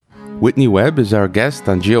Whitney Webb is our guest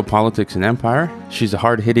on Geopolitics and Empire. She's a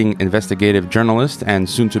hard-hitting investigative journalist and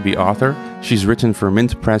soon-to-be author. She's written for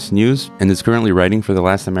Mint Press News and is currently writing for The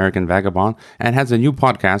Last American Vagabond and has a new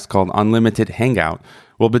podcast called Unlimited Hangout.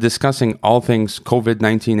 We'll be discussing all things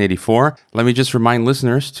COVID-19 84. Let me just remind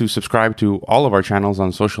listeners to subscribe to all of our channels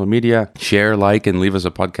on social media, share, like, and leave us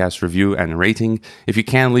a podcast review and rating. If you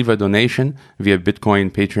can, leave a donation via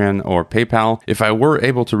Bitcoin, Patreon, or PayPal. If I were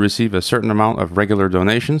able to receive a certain amount of regular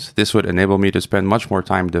donations, this would enable me to spend much more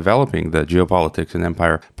time developing the Geopolitics and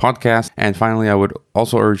Empire podcast. And finally, I would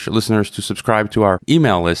also urge listeners to subscribe to our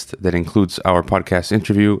email list that includes our podcast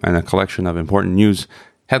interview and a collection of important news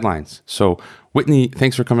headlines. So, Whitney,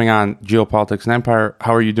 thanks for coming on Geopolitics and Empire.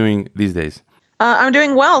 How are you doing these days? I'm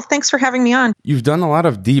doing well. Thanks for having me on. You've done a lot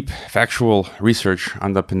of deep factual research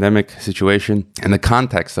on the pandemic situation and the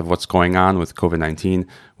context of what's going on with COVID-19,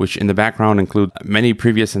 which in the background include many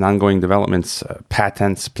previous and ongoing developments,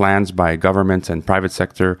 patents, plans by government and private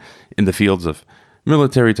sector in the fields of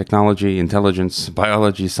military technology, intelligence,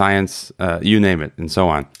 biology, science, you name it, and so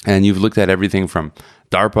on. And you've looked at everything from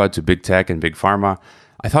DARPA to big tech and big pharma.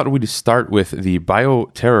 I thought we'd start with the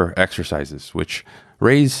bioterror exercises, which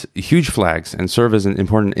raise huge flags and serve as an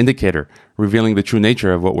important indicator, revealing the true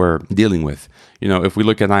nature of what we're dealing with. You know, if we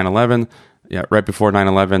look at 9/11, right before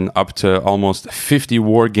 9/11, up to almost 50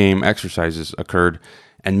 war game exercises occurred,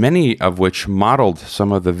 and many of which modeled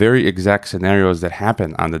some of the very exact scenarios that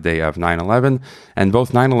happened on the day of 9/11. And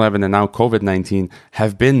both 9/11 and now COVID-19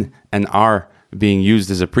 have been and are being used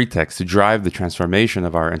as a pretext to drive the transformation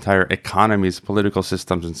of our entire economies, political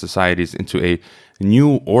systems, and societies into a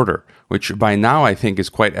new order, which by now I think is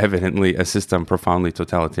quite evidently a system profoundly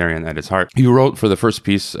totalitarian at its heart. You wrote for the first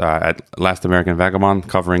piece at Last American Vagabond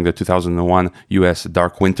covering the 2001 U.S.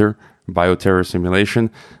 Dark Winter bioterror simulation.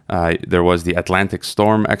 There was the Atlantic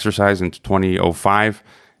Storm exercise in 2005.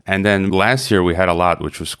 And then last year we had a lot,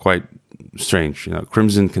 which was quite strange. You know,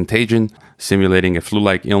 Crimson Contagion, simulating a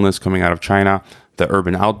flu-like illness coming out of China, the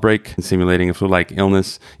Urban Outbreak, simulating a flu-like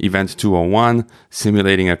illness, Event 201,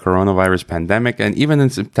 simulating a coronavirus pandemic, and even in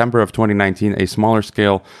September of 2019, a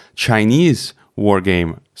smaller-scale Chinese war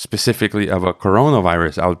game, specifically of a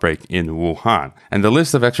coronavirus outbreak in Wuhan. And the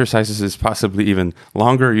list of exercises is possibly even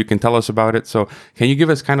longer. You can tell us about it. So can you give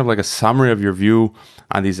us kind of like a summary of your view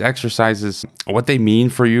on these exercises, what they mean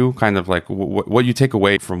for you, kind of like what you take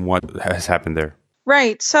away from what has happened there?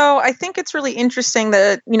 Right. So I think it's really interesting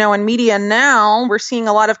that, in media now, we're seeing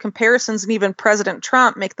a lot of comparisons, and even President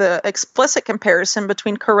Trump make the explicit comparison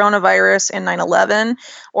between coronavirus and 9/11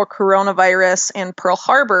 or coronavirus and Pearl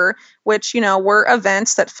Harbor, which, were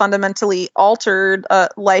events that fundamentally altered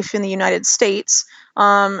life in the United States.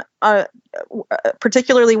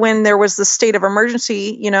 Particularly when there was the state of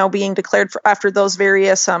emergency, being declared after those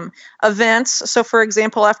various events. So, for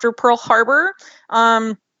example, after Pearl Harbor,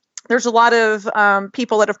 there's a lot of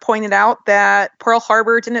people that have pointed out that Pearl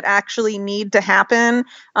Harbor didn't actually need to happen,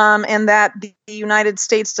 and that the United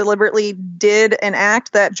States deliberately did an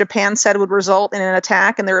act that Japan said would result in an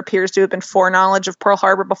attack, and there appears to have been foreknowledge of Pearl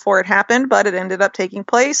Harbor before it happened, but it ended up taking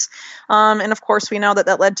place. And of course, we know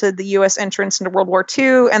that led to the U.S. entrance into World War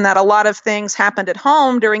II, and that a lot of things happened at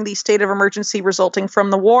home during the state of emergency resulting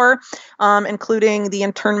from the war, including the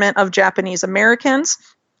internment of Japanese Americans.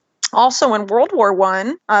 Also in World War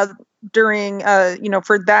I, during,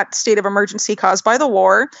 for that state of emergency caused by the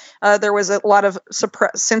war, there was a lot of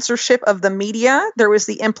censorship of the media. There was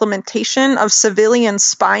the implementation of civilian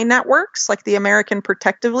spy networks like the American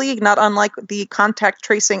Protective League, not unlike the contact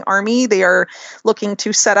tracing army they are looking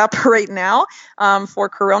to set up right now for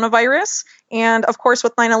coronavirus. And of course,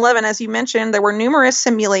 with 9/11, as you mentioned, there were numerous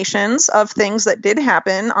simulations of things that did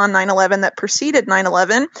happen on 9/11 that preceded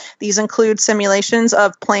 9/11. These include simulations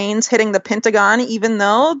of planes hitting the Pentagon, even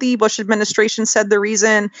though the Bush administration said the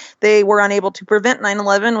reason they were unable to prevent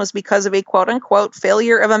 9/11 was because of a quote-unquote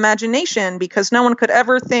failure of imagination, because no one could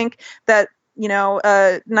ever think that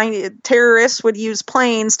terrorists would use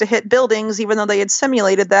planes to hit buildings, even though they had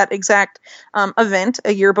simulated that exact event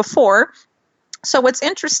a year before. So what's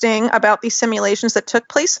interesting about these simulations that took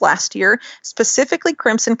place last year, specifically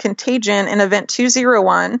Crimson Contagion and Event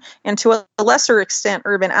 201, and to a lesser extent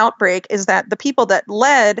Urban Outbreak, is that the people that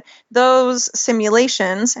led those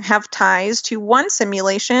simulations have ties to one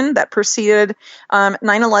simulation that preceded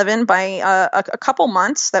 9/11 by a couple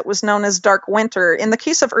months that was known as Dark Winter. In the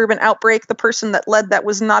case of Urban Outbreak, the person that led that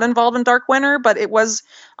was not involved in Dark Winter, but it was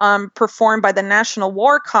performed by the National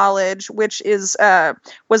War College, which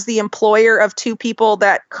was the employer of two people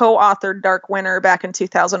that co-authored Dark Winter back in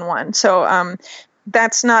 2001. So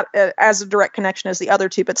that's not as a direct connection as the other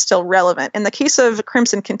two, but still relevant. In the case of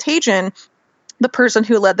Crimson Contagion, The person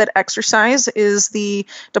who led that exercise is the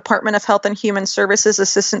Department of Health and Human Services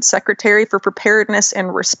Assistant Secretary for Preparedness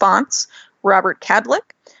and Response, Robert Kadlec.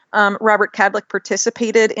 Robert Kadlec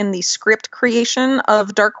participated in the script creation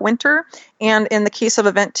of Dark Winter, and in the case of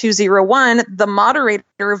Event 201, the moderator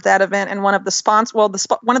of that event and one of the sponsors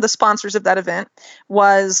of that event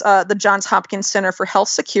was the Johns Hopkins Center for Health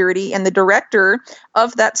Security, and the director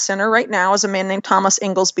of that center right now is a man named Thomas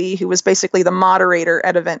Inglesby, who was basically the moderator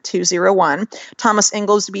at Event 201. Thomas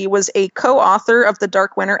Inglesby was a co-author of the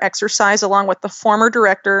Dark Winter exercise along with the former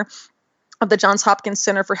director of the Johns Hopkins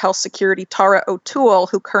Center for Health Security, Tara O'Toole,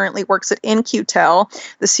 who currently works at In-Q-Tel,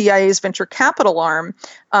 the CIA's venture capital arm.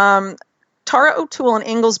 Tara O'Toole and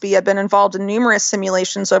Inglesby have been involved in numerous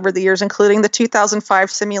simulations over the years, including the 2005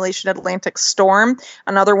 simulation Atlantic Storm,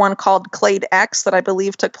 another one called Clade X that I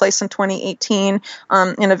believe took place in 2018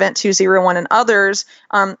 in Event 201 and others.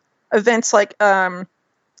 Events like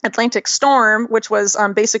Atlantic Storm, which was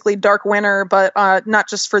basically Dark Winter, but not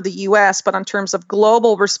just for the U.S., but in terms of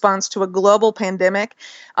global response to a global pandemic,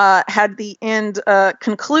 had the end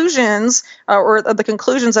conclusions or the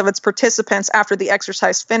conclusions of its participants after the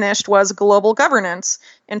exercise finished was global governance.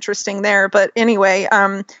 Interesting there. But anyway,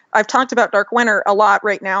 I've talked about Dark Winter a lot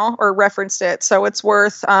right now, or referenced it, so it's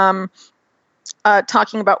worth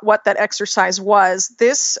talking about what that exercise was.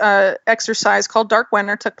 This exercise called Dark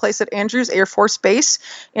Winter took place at Andrews Air Force Base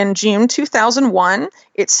in June 2001.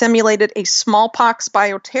 It simulated a smallpox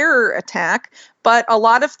bioterror attack, but a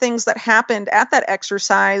lot of things that happened at that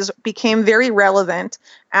exercise became very relevant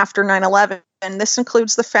after 9/11. And this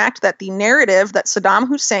includes the fact that the narrative that Saddam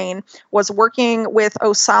Hussein was working with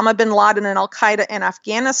Osama bin Laden and al-Qaeda in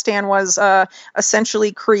Afghanistan was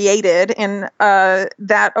essentially created. And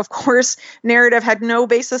that, of course, narrative had no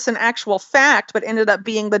basis in actual fact, but ended up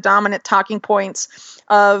being the dominant talking points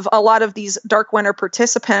of a lot of these Dark Winter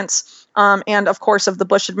participants and, of course, of the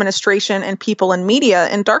Bush administration and people in media.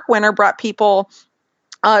 And Dark Winter brought people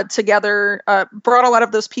together, brought a lot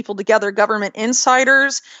of those people together, government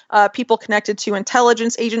insiders, people connected to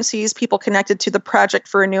intelligence agencies, people connected to the Project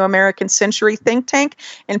for a New American Century think tank,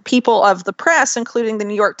 and people of the press, including the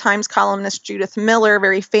New York Times columnist Judith Miller,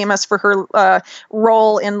 very famous for her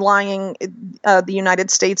role in lying the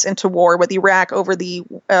United States into war with Iraq over the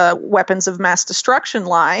weapons of mass destruction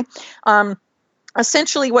lie.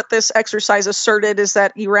 Essentially, what this exercise asserted is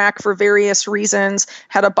that Iraq, for various reasons,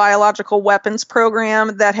 had a biological weapons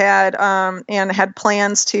program that had and had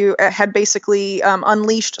plans to had basically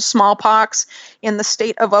unleashed smallpox in the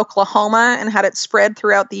state of Oklahoma and had it spread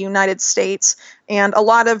throughout the United States. And a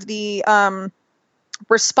lot of the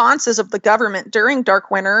responses of the government during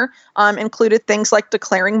Dark Winter included things like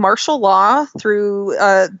declaring martial law through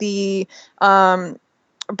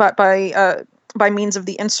by means of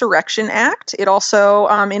the Insurrection Act. It also,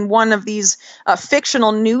 in one of these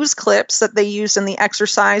fictional news clips that they used in the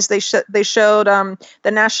exercise, they showed they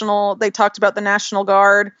talked about the National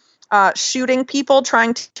Guard shooting people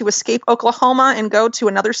trying to escape Oklahoma and go to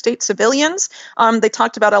another state civilians. They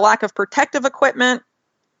talked about a lack of protective equipment.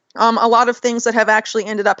 A lot of things that have actually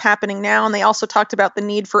ended up happening now. And they also talked about the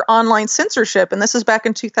need for online censorship. And this is back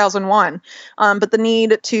in 2001. But the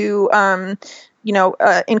need to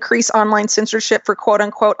increase online censorship for quote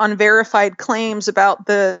unquote unverified claims about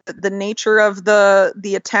the nature of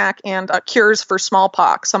the attack and cures for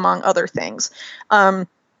smallpox, among other things. And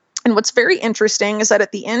what's very interesting is that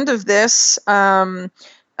at the end of this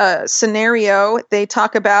scenario, they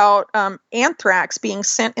talk about anthrax being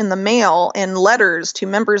sent in the mail in letters to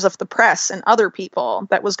members of the press and other people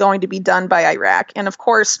that was going to be done by Iraq. And of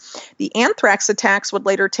course, the anthrax attacks would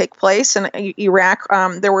later take place in Iraq.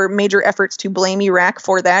 There were major efforts to blame Iraq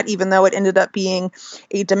for that, even though it ended up being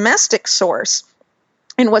a domestic source.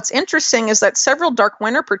 And what's interesting is that several Dark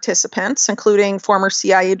Winter participants, including former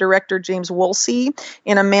CIA Director James Woolsey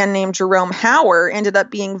and a man named Jerome Hauer, ended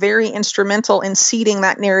up being very instrumental in seeding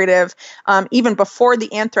that narrative even before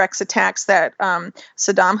the anthrax attacks that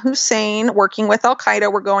Saddam Hussein, working with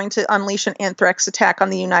al-Qaeda, were going to unleash an anthrax attack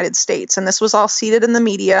on the United States. And this was all seeded in the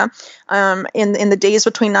media in the days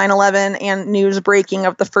between 9/11 and news breaking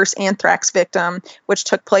of the first anthrax victim, which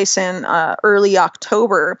took place in early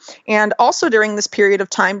October. And also during this period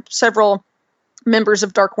of time, several members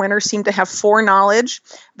of Dark Winter seem to have foreknowledge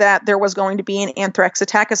that there was going to be an anthrax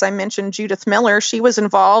attack. As I mentioned, Judith Miller, she was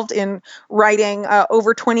involved in writing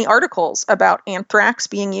over 20 articles about anthrax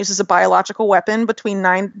being used as a biological weapon between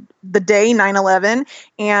the day 9/11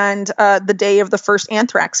 and the day of the first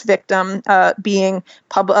anthrax victim being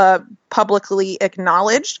publicly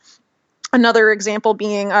acknowledged. Another example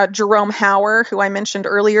being Jerome Hauer, who I mentioned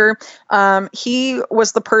earlier. He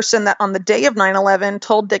was the person that on the day of 9/11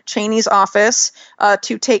 told Dick Cheney's office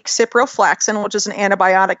to take ciprofloxacin, which is an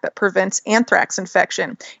antibiotic that prevents anthrax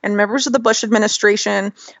infection. And members of the Bush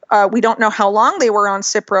administration, we don't know how long they were on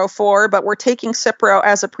Cipro for, but were taking Cipro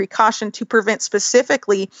as a precaution to prevent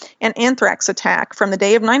specifically an anthrax attack. From the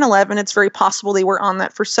day of 9/11, it's very possible they were on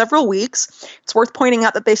that for several weeks. It's worth pointing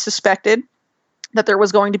out that they suspected that there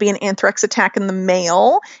was going to be an anthrax attack in the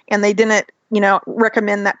mail, and they didn't,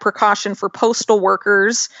 recommend that precaution for postal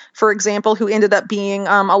workers, for example, who ended up being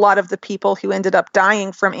a lot of the people who ended up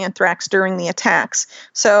dying from anthrax during the attacks.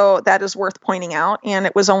 So that is worth pointing out, and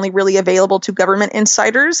it was only really available to government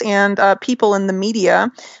insiders and people in the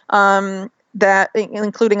media. That,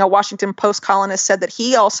 including a Washington Post columnist, said that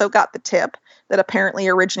he also got the tip that apparently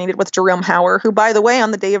originated with Jerome Hauer, who, by the way,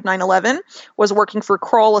 on the day of 9/11 was working for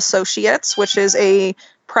Kroll Associates, which is a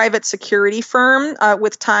private security firm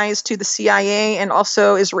with ties to the CIA and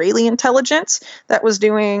also Israeli intelligence that was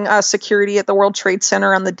doing security at the World Trade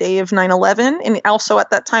Center on the day of 9/11. And also at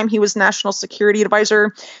that time, he was National Security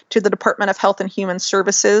Advisor to the Department of Health and Human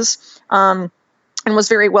Services. And was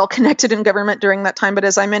very well connected in government during that time. But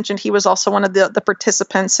as I mentioned, he was also one of the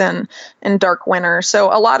participants in Dark Winter.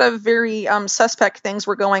 So a lot of very suspect things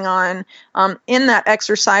were going on in that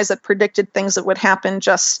exercise that predicted things that would happen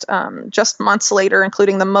just months later,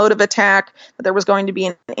 including the mode of attack, that there was going to be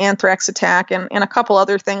an anthrax attack, and a couple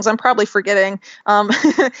other things. I'm probably forgetting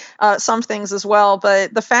some things as well.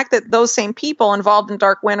 But the fact that those same people involved in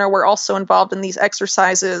Dark Winter were also involved in these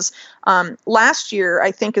exercises last year,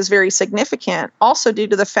 I think, is very significant. Also due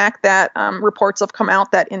to the fact that reports have come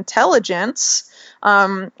out that intelligence,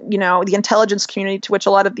 the intelligence community to which a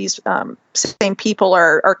lot of these same people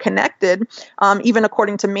are connected, even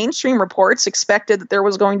according to mainstream reports, expected that there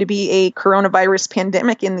was going to be a coronavirus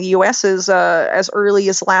pandemic in the U.S. as early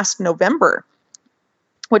as last November.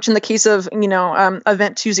 Which in the case of,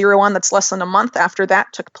 Event 201, that's less than a month after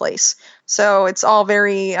that took place. So it's all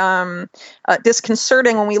very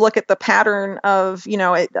disconcerting when we look at the pattern of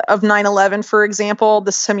 9/11, for example,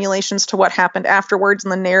 the simulations to what happened afterwards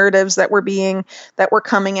and the narratives that were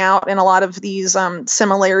coming out, and a lot of these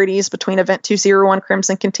similarities between Event 201,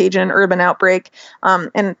 Crimson Contagion, and Urban Outbreak,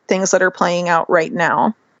 and things that are playing out right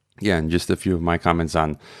now. Yeah, and just a few of my comments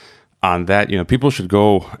on that, people should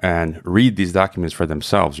go and read these documents for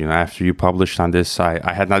themselves. After you published on this, I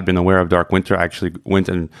had not been aware of Dark Winter. I actually went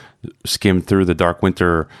and skimmed through the Dark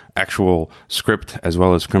Winter actual script as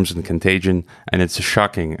well as Crimson Contagion, and it's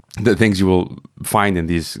shocking the things you will find in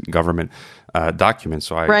these government documents.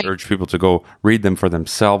 So I urge people to go read them for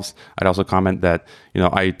themselves. I'd also comment that,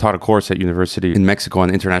 I taught a course at university in Mexico on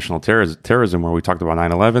international terrorism where we talked about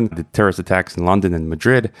 9/11, the terrorist attacks in London and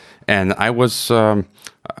Madrid. And I was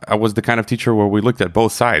the kind of teacher where we looked at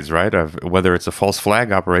both sides, right? Of whether it's a false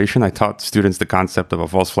flag operation. I taught students the concept of a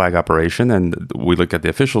false flag operation, and we looked at the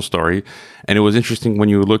official story. And it was interesting when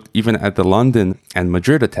you looked even at the London and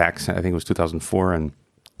Madrid attacks, I think it was 2004 and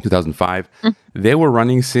 2005, they were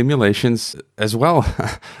running simulations as well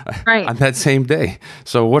on that same day.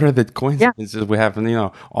 So what are the coincidences we have? And,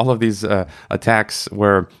 all of these attacks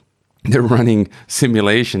where they're running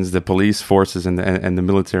simulations, the police forces and the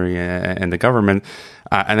military and the government.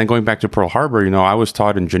 And then going back to Pearl Harbor, I was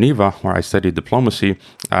taught in Geneva, where I studied diplomacy,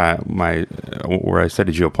 where I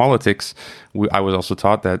studied geopolitics. I was also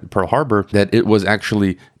taught that Pearl Harbor, that it was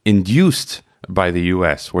actually induced by the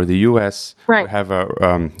U.S., where the U.S. have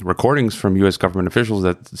recordings from U.S. government officials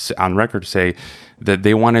that on record say that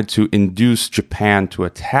they wanted to induce Japan to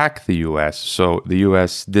attack the U.S. So the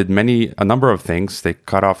U.S. did a number of things. They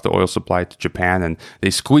cut off the oil supply to Japan, and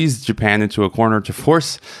they squeezed Japan into a corner to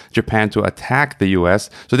force Japan to attack the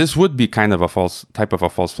U.S. So this would be kind of a false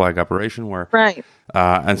flag operation where,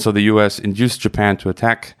 and so the U.S. induced Japan to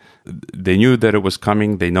attack. They knew that it was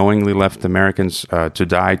coming. They knowingly left Americans to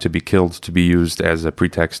die, to be killed, to be used as a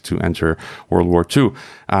pretext to enter World War II.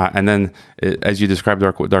 And then, as you described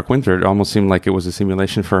Dark Winter, it almost seemed like it was a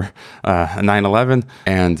simulation for 9/11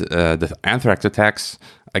 and the anthrax attacks.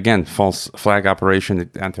 Again, false flag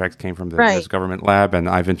operation. The anthrax came from the U.S. government lab, and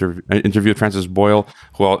I've interviewed Francis Boyle,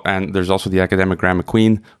 and there's also the academic Graham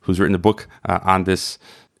McQueen, who's written a book on this.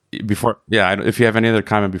 If you have any other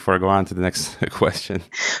comment before I go on to the next question.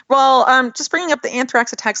 Well, just bringing up the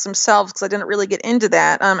anthrax attacks themselves, because I didn't really get into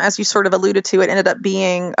that. As you sort of alluded to, it ended up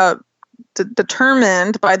being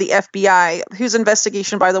determined by the FBI, whose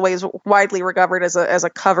investigation, by the way, is widely regarded as a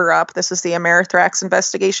cover-up. This is the Amerithrax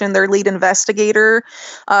investigation. Their lead investigator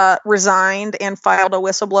resigned and filed a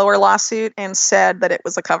whistleblower lawsuit and said that it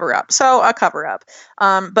was a cover-up. So a cover-up.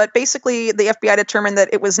 But basically, the FBI determined that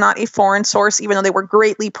it was not a foreign source, even though they were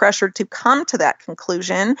greatly pressured to come to that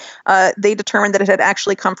conclusion. They determined that it had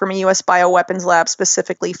actually come from a U.S. bioweapons lab,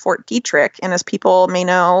 specifically Fort Detrick. And as people may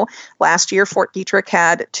know, last year, Fort Detrick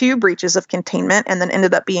had 2 breaches of containment and then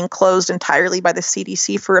ended up being closed entirely by the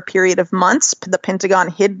CDC for a period of months. The Pentagon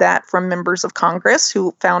hid that from members of Congress,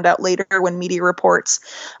 who found out later when media reports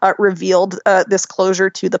revealed this closure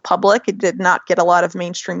to the public. It did not get a lot of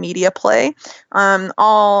mainstream media play.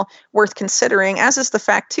 All worth considering, as is the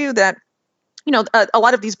fact, too, that a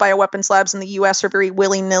lot of these bioweapons labs in the U.S. are very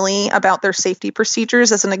willy-nilly about their safety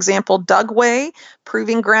procedures. As an example, Dugway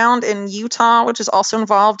Proving Ground in Utah, which is also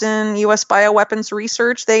involved in U.S. bioweapons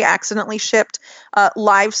research, they accidentally shipped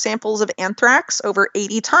live samples of anthrax over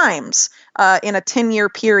 80 times in a 10-year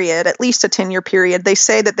period, at least a 10-year period. They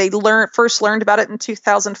say that they first learned about it in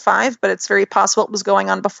 2005, but it's very possible it was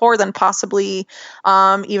going on before then, possibly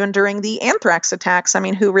even during the anthrax attacks. I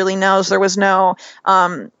mean, who really knows? There was no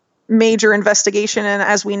major investigation. And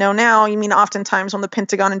as we know now, oftentimes when the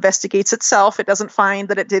Pentagon investigates itself, it doesn't find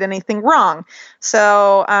that it did anything wrong.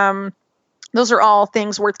 So those are all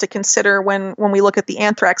things worth to consider when we look at the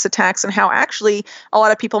anthrax attacks, and how actually a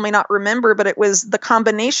lot of people may not remember, but it was the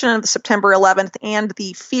combination of the September 11th and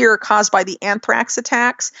the fear caused by the anthrax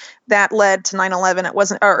attacks that led to 9/11. It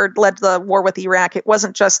wasn't, or led to the war with Iraq. It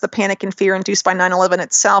wasn't just the panic and fear induced by 9/11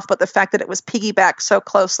 itself, but the fact that it was piggybacked so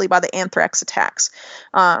closely by the anthrax attacks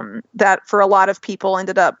that for a lot of people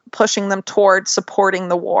ended up pushing them towards supporting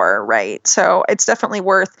the war, right? So it's definitely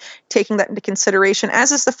worth taking that into consideration,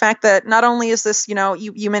 as is the fact that not only is this,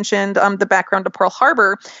 you mentioned the background to Pearl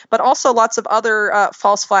Harbor, but also lots of other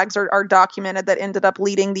false flags are documented that ended up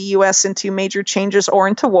leading the U.S. into major changes or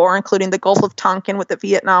into war, including the Gulf of Tonkin with the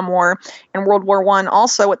Vietnam War and World War I,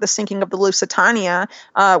 also with the sinking of the Lusitania,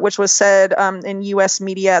 which was said in U.S.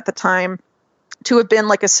 media at the time to have been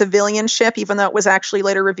like a civilian ship, even though it was actually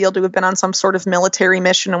later revealed to have been on some sort of military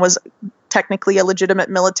mission and was technically a legitimate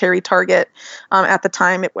military target. At the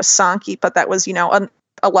time it was sunk, but that was,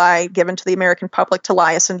 a lie given to the American public to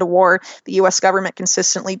lie us into war. The U.S. government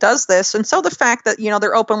consistently does this. And so the fact that,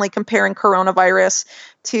 they're openly comparing coronavirus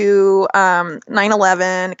to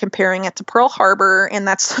 9/11, comparing it to Pearl Harbor, and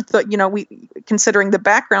that's considering the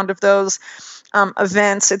background of those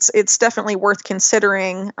events, it's definitely worth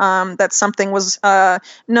considering that something was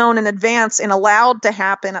known in advance and allowed to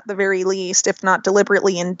happen at the very least, if not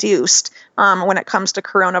deliberately induced, when it comes to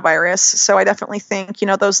coronavirus. So I definitely think,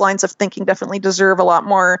 those lines of thinking definitely deserve a lot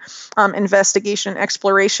more investigation,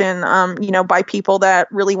 exploration, by people that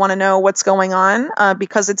really want to know what's going on,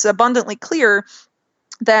 because it's abundantly clear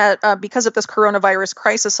that because of this coronavirus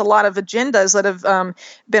crisis, a lot of agendas that have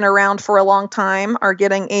been around for a long time are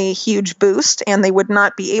getting a huge boost, and they would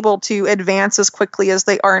not be able to advance as quickly as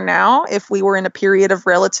they are now if we were in a period of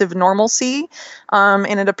relative normalcy.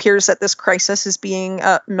 And it appears that this crisis is being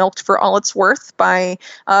milked for all it's worth by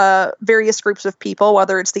various groups of people,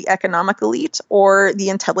 whether it's the economic elite or the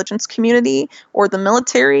intelligence community or the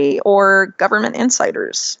military or government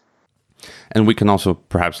insiders. And we can also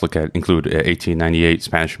perhaps include 1898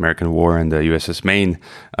 Spanish-American War and the USS Maine,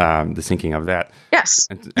 the sinking of that. Yes.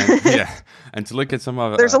 And to look at some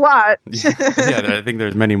of... There's a lot. I think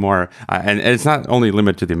there's many more. And it's not only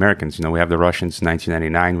limited to the Americans. We have the Russians in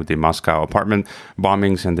 1999 with the Moscow apartment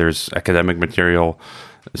bombings, and there's academic material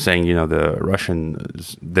saying, the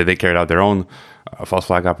Russians, that they carried out their own false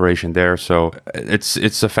flag operation there. So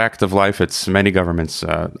it's a fact of life. It's many governments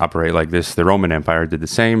operate like this. The Roman Empire did the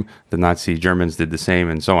same. The Nazi Germans did the same,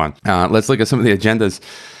 and so on. Let's look at some of the agendas.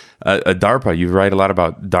 DARPA, you write a lot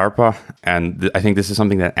about DARPA, and I think this is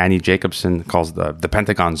something that Annie Jacobsen calls the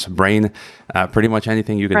Pentagon's brain. Pretty much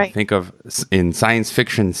anything you can think of in science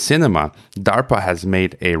fiction cinema, DARPA has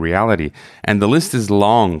made a reality. And the list is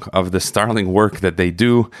long of the startling work that they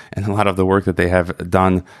do, and a lot of the work that they have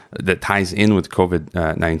done that ties in with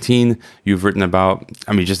COVID-19. You've written about,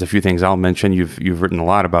 just a few things I'll mention. You've written a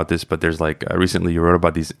lot about this, but there's recently you wrote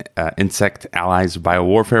about these Insect Allies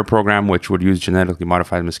Biowarfare Program, which would use genetically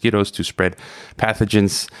modified mosquitoes to spread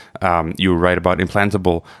pathogens. You write about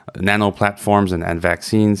implantable nano platforms and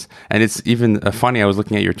vaccines. And it's even funny, I was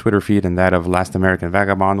looking at your Twitter feed and that of Last American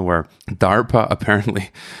Vagabond, where DARPA apparently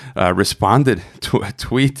responded to a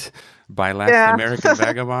tweet by Last American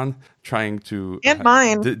Vagabond trying to and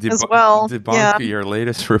mine as well. debunk your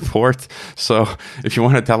latest report. So if you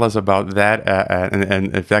want to tell us about that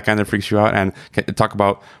and if that kind of freaks you out, and talk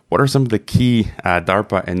about what are some of the key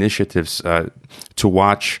DARPA initiatives to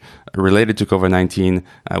watch related to COVID-19,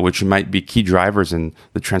 which might be key drivers in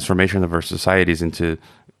the transformation of our societies into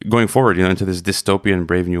going forward, into this dystopian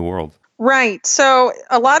Brave New World. Right. So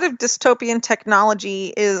a lot of dystopian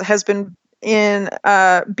technology has been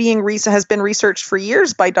researched for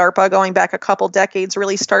years by DARPA, going back a couple decades,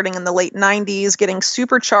 really starting in the late 90s, getting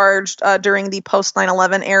supercharged during the post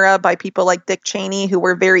 9/11 era by people like Dick Cheney, who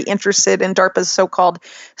were very interested in DARPA's so-called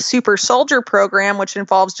super soldier program, which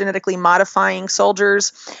involves genetically modifying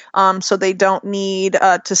soldiers so they don't need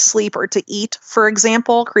to sleep or to eat, for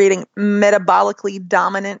example, creating metabolically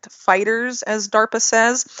dominant fighters, as DARPA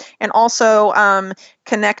says, and also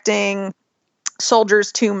connecting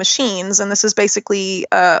soldiers to machines. And this is basically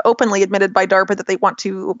openly admitted by DARPA that they want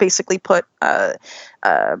to basically put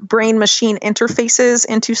brain-machine interfaces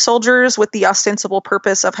into soldiers with the ostensible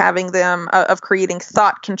purpose of having them, of creating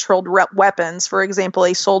thought-controlled weapons. For example,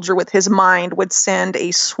 a soldier with his mind would send a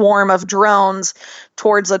swarm of drones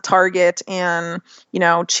towards a target and,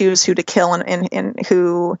 choose who to kill and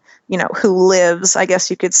who lives, I guess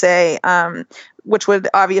you could say, which would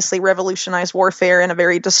obviously revolutionize warfare in a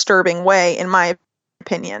very disturbing way, in my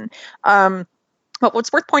opinion. But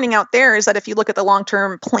what's worth pointing out there is that if you look at the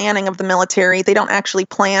long-term planning of the military, they don't actually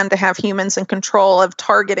plan to have humans in control of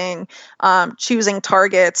targeting, choosing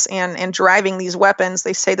targets, and driving these weapons.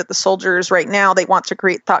 They say that the soldiers right now, they want to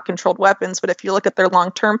create thought-controlled weapons, but if you look at their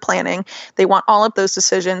long-term planning, they want all of those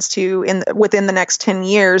decisions to, within the next 10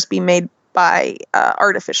 years, be made by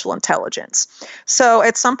artificial intelligence. So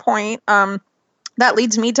at some point, that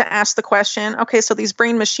leads me to ask the question, okay, so these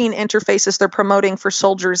brain-machine interfaces they're promoting for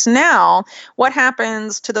soldiers now, what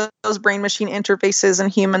happens to those brain-machine interfaces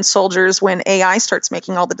and human soldiers when AI starts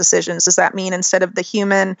making all the decisions? Does that mean instead of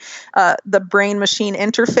the brain-machine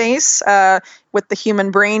interface with the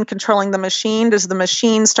human brain controlling the machine, does the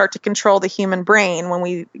machine start to control the human brain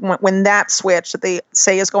when that switch that they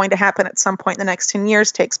say is going to happen at some point in the next 10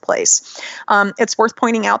 years takes place? It's worth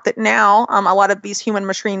pointing out that now a lot of these human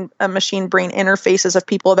machine brain interfaces, if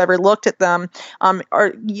people have ever looked at them,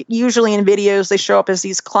 are usually in videos, they show up as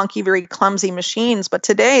these clunky, very clumsy machines, but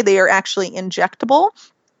today they are actually injectable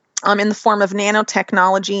in the form of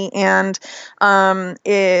nanotechnology. And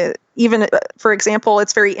even, for example,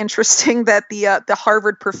 it's very interesting that the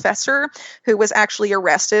Harvard professor who was actually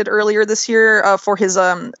arrested earlier this year for his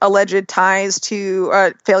alleged ties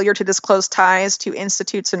to failure to disclose ties to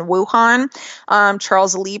institutes in Wuhan,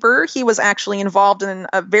 Charles Lieber, he was actually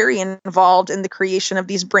very involved in the creation of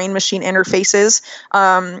these brain-machine interfaces.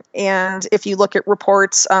 And if you look at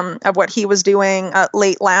reports of what he was doing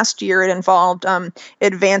late last year, it involved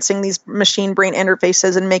advancing these machine-brain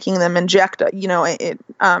interfaces and making them inject,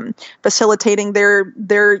 facilitating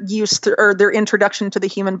their use or their introduction to the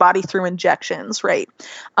human body through injections, right?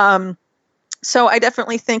 So I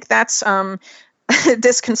definitely think that's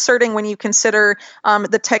disconcerting when you consider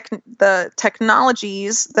the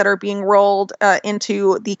technologies that are being rolled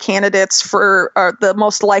into the candidates for the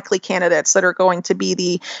most likely candidates that are going to be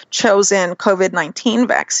the chosen COVID-19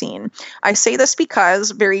 vaccine. I say this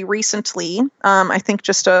because very recently, I think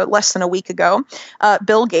just less than a week ago,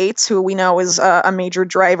 Bill Gates, who we know is a major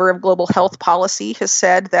driver of global health policy, has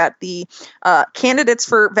said that the candidates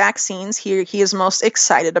for vaccines he is most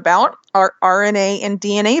excited about are RNA and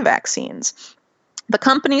DNA vaccines. The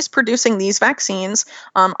companies producing these vaccines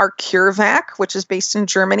are CureVac, which is based in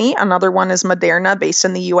Germany. Another one is Moderna, based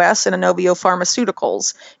in the U.S., and Inovio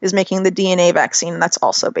Pharmaceuticals is making the DNA vaccine, that's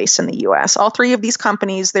also based in the U.S. All three of these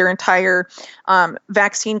companies, their entire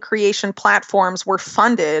vaccine creation platforms were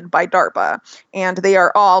funded by DARPA, and they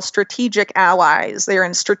are all strategic allies. They're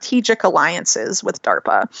in strategic alliances with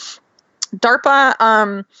DARPA.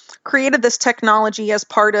 DARPA created this technology as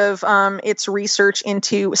part of its research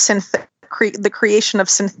into the creation of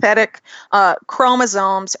synthetic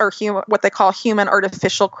chromosomes, or what they call human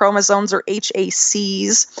artificial chromosomes, or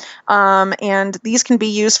HACs. And these can be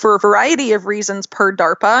used for a variety of reasons per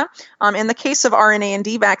DARPA. In the case of RNA and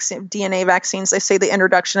DNA vaccines, they say the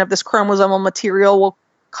introduction of this chromosomal material will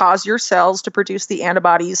cause your cells to produce the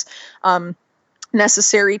antibodies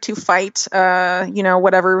necessary to fight,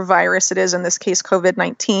 whatever virus it is, in this case,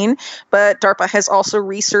 COVID-19. But DARPA has also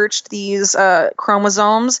researched these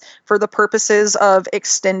chromosomes for the purposes of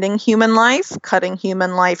extending human life, cutting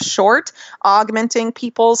human life short, augmenting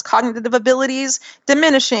people's cognitive abilities,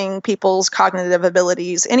 diminishing people's cognitive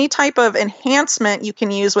abilities. Any type of enhancement you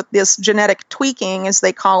can use with this genetic tweaking, as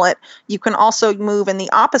they call it, you can also move in the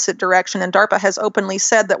opposite direction. And DARPA has openly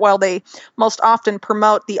said that while they most often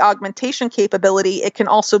promote the augmentation capability, it can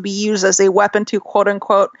also be used as a weapon to, quote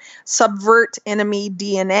unquote, subvert enemy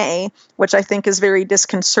DNA, which I think is very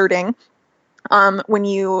disconcerting. When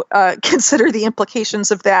you consider the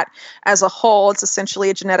implications of that as a whole. It's essentially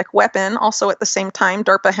a genetic weapon. Also, at the same time,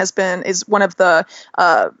 DARPA is one of the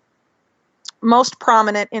most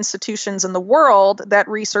prominent institutions in the world that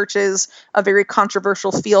researches a very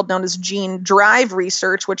controversial field known as gene drive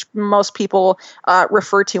research, which most people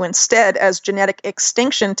refer to instead as genetic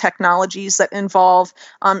extinction technologies that involve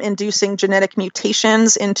inducing genetic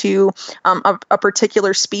mutations into a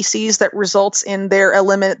particular species that results in their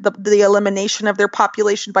the elimination of their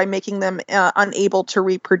population by making them unable to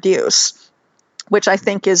reproduce, which I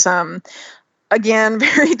think is, again,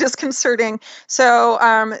 very disconcerting.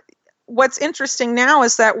 So, what's interesting now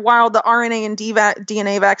is that while the RNA and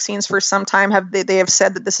DNA vaccines for some time have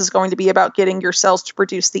said that this is going to be about getting your cells to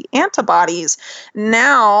produce the antibodies,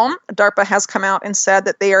 now DARPA has come out and said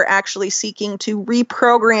that they are actually seeking to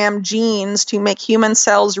reprogram genes to make human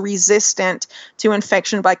cells resistant to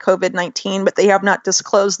infection by COVID-19, but they have not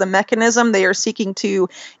disclosed the mechanism they are seeking to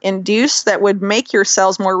induce that would make your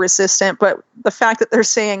cells more resistant. But the fact that they're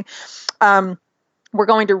saying we're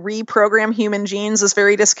going to reprogram human genes is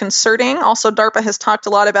very disconcerting. Also, DARPA has talked a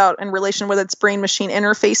lot about, in relation with its brain-machine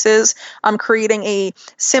interfaces, creating a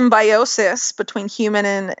symbiosis between human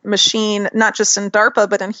and machine, not just in DARPA,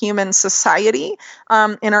 but in human society,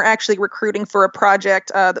 and are actually recruiting for a project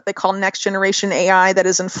that they call Next Generation AI that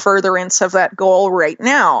is in furtherance of that goal right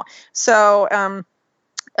now. So,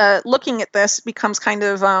 looking at this becomes kind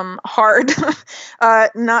of hard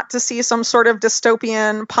not to see some sort of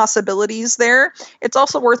dystopian possibilities there. It's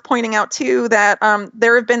also worth pointing out, too, that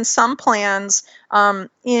there have been some plans from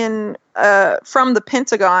the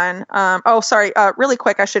Pentagon. Really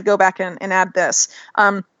quick, I should go back and add this.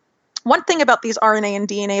 One thing about these RNA and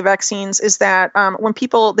DNA vaccines is that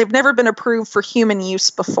they've never been approved for human use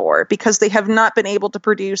before because they have not been able to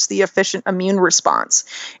produce the efficient immune response.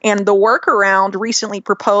 And the workaround recently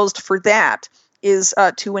proposed for that is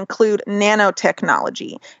to include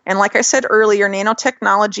nanotechnology. And like I said earlier,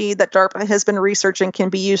 nanotechnology that DARPA has been researching can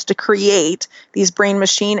be used to create these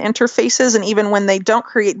brain-machine interfaces. And even when they don't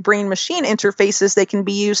create brain-machine interfaces, they can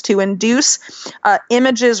be used to induce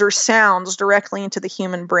images or sounds directly into the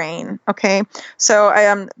human brain. Okay,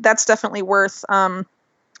 so that's definitely worth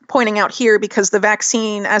pointing out here, because the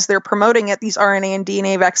vaccine, as they're promoting it, these RNA and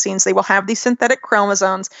DNA vaccines, they will have these synthetic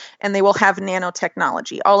chromosomes and they will have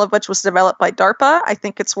nanotechnology, all of which was developed by DARPA. I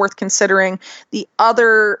think it's worth considering the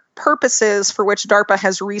other purposes for which DARPA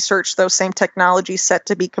has researched those same technologies set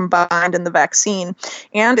to be combined in the vaccine.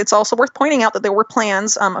 And it's also worth pointing out that there were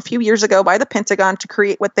plans a few years ago by the Pentagon to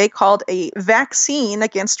create what they called a vaccine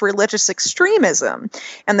against religious extremism.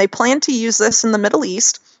 And they planned to use this in the Middle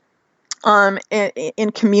East.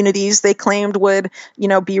 In communities they claimed would,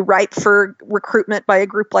 be ripe for recruitment by a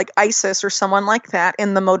group like ISIS or someone like that.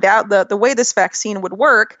 And the way this vaccine would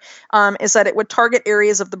work is that it would target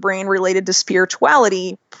areas of the brain related to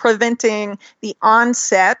spirituality, preventing the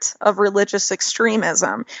onset of religious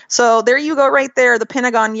extremism. So there you go right there. The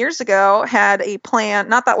Pentagon years ago had a plan,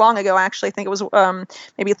 not that long ago actually, I think it was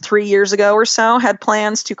maybe 3 years ago or so, had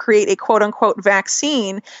plans to create a quote-unquote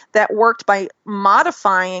vaccine that worked by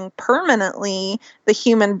modifying permanently the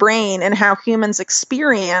human brain and how humans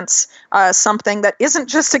experience something that isn't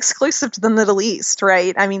just exclusive to the Middle East,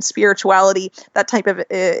 right? I mean, spirituality, that type of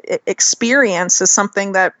experience is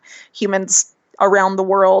something that humans around the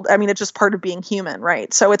world, it's just part of being human,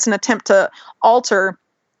 right? So it's an attempt to alter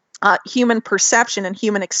human perception and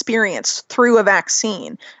human experience through a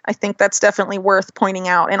vaccine. I think that's definitely worth pointing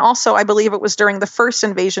out. And also, I believe it was during the first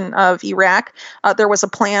invasion of Iraq, there was a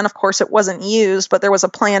plan, of course it wasn't used, but there was a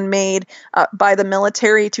plan made by the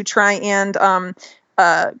military to try and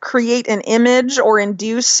create an image or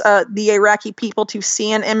induce the Iraqi people to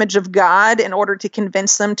see an image of God in order to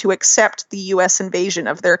convince them to accept the U.S. invasion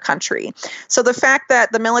of their country. So the fact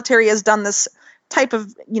that the military has done this type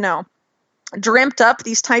of, dreamt up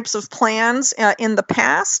these types of plans in the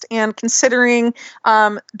past, and considering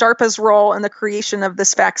DARPA's role in the creation of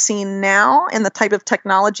this vaccine now and the type of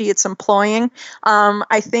technology it's employing,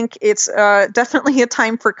 I think it's definitely a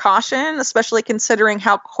time for caution, especially considering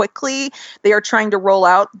how quickly they are trying to roll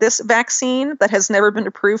out this vaccine that has never been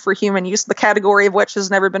approved for human use, the category of which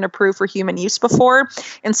has never been approved for human use before,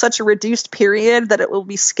 in such a reduced period that it will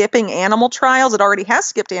be skipping animal trials. It already has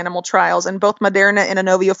skipped animal trials, and both Moderna and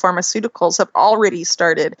Inovio Pharmaceuticals have already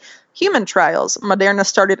started human trials. Moderna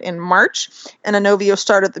started in March, and Inovio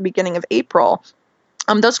started at the beginning of April.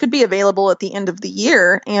 Those could be available at the end of the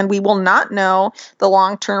year, and we will not know the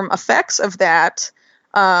long-term effects of that,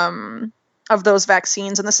 of those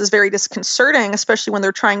vaccines. And this is very disconcerting, especially when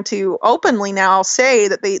they're trying to openly now say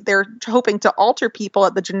that they're hoping to alter people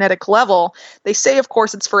at the genetic level. They say, of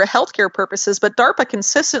course, it's for healthcare purposes, but DARPA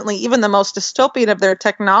consistently, even the most dystopian of their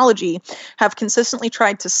technology, have consistently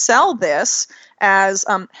tried to sell this as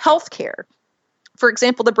healthcare. For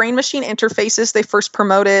example, the brain-machine interfaces they first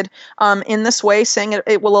promoted in this way, saying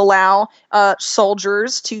it will allow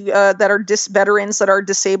soldiers to that are veterans that are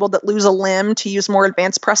disabled that lose a limb to use more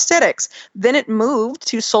advanced prosthetics. Then it moved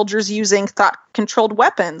to soldiers using thought-controlled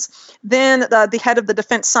weapons. Then the head of the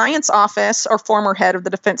Defense Science Office, or former head of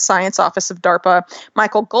the Defense Science Office of DARPA,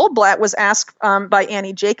 Michael Goldblatt, was asked by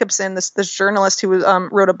Annie Jacobson, this journalist who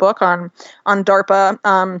wrote a book on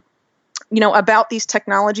DARPA, about these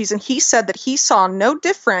technologies, and he said that he saw no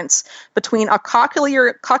difference between a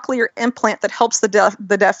cochlear implant that helps the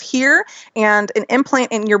deaf hear and an implant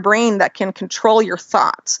in your brain that can control your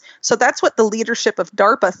thoughts. So that's what the leadership of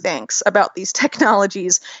DARPA thinks about these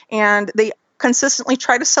technologies, and they consistently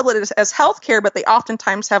try to sell it as healthcare, but they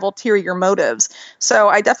oftentimes have ulterior motives. So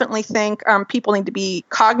I definitely think people need to be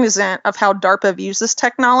cognizant of how DARPA views this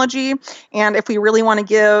technology, and if we really want to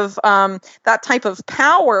give that type of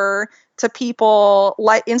power to people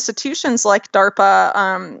like institutions like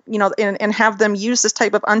DARPA, and have them use this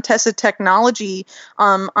type of untested technology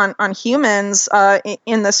on humans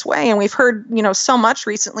in this way. And we've heard, so much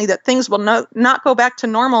recently that things will not go back to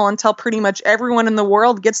normal until pretty much everyone in the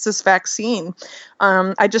world gets this vaccine.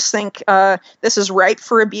 I just think this is ripe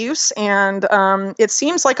for abuse, and it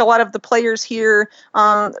seems like a lot of the players here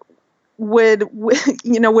would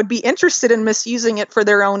be interested in misusing it for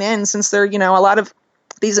their own ends, since they're, a lot of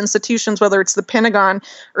these institutions, whether it's the Pentagon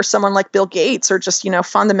or someone like Bill Gates, are just,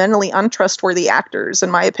 fundamentally untrustworthy actors,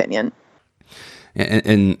 in my opinion.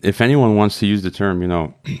 And if anyone wants to use the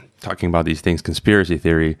term, talking about these things, conspiracy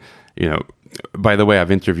theory, by the way,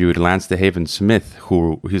 I've interviewed Lance DeHaven Smith,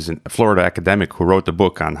 who's a Florida academic who wrote the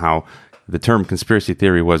book on how the term conspiracy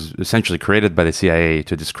theory was essentially created by the CIA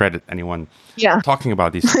to discredit anyone talking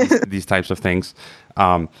about these types of things.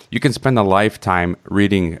 You can spend a lifetime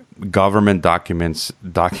reading government documents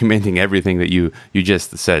documenting everything that you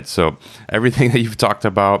just said. So everything that you've talked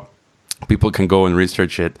about, people can go and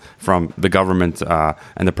research it from the government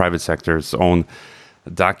and the private sector's own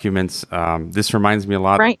documents. This reminds me a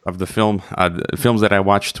lot of the films that I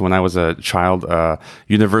watched when I was a child.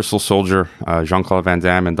 Universal Soldier, Jean-Claude Van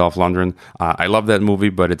Damme and Dolph Lundgren. I love that movie,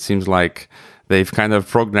 but it seems like they've kind of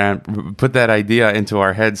put that idea into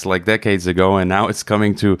our heads like decades ago, and now it's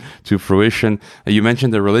coming to fruition. You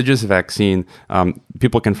mentioned the religious vaccine.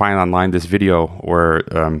 People can find online this video where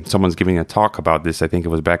someone's giving a talk about this. I think it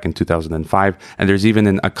was back in 2005, and there's even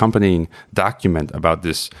an accompanying document about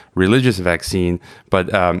this religious vaccine. But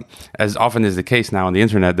as often is the case now on the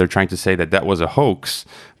internet, they're trying to say that was a hoax.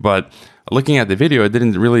 But looking at the video, it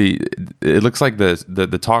didn't really. It looks like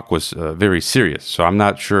the talk was very serious. So I'm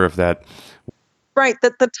not sure if that. Right,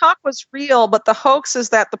 that the talk was real, but the hoax is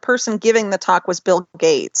that the person giving the talk was Bill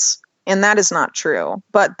Gates, and that is not true.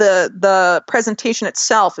 But the presentation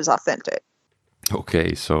itself is authentic.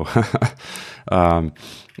 Okay, so, and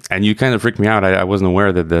you kind of freaked me out. I wasn't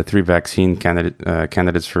aware that the 3 vaccine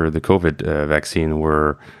candidates for the COVID vaccine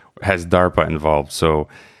has DARPA involved. So.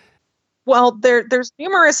 Well, there's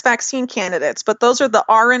numerous vaccine candidates, but those are the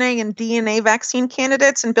RNA and DNA vaccine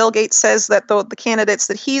candidates. And Bill Gates says that the candidates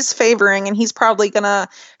that he's favoring, and he's probably going to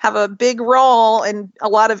have a big role and a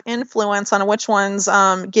lot of influence on which ones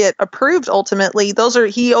get approved ultimately.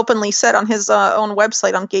 He openly said on his own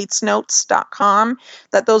website on gatesnotes.com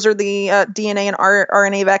that those are the DNA and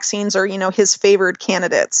RNA vaccines are, his favored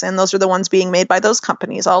candidates. And those are the ones being made by those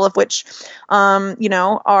companies, all of which,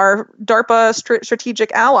 are DARPA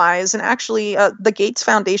strategic allies. And actually, the Gates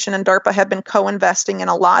Foundation and DARPA have been co-investing in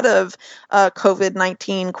a lot of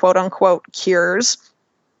COVID-19 quote-unquote cures.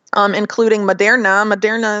 including Moderna.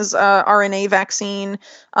 Moderna's RNA vaccine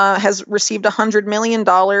has received $100 million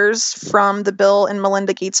from the Bill and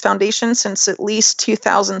Melinda Gates Foundation since at least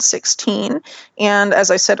 2016. And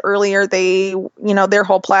as I said earlier, their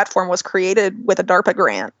whole platform was created with a DARPA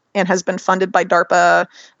grant and has been funded by DARPA.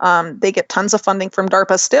 They get tons of funding from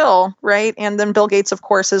DARPA still, right? And then Bill Gates, of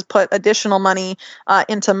course, has put additional money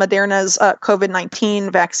into Moderna's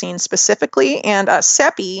COVID-19 vaccine specifically. And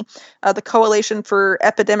CEPI, the Coalition for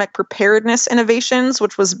Epidemic Preparedness Innovations,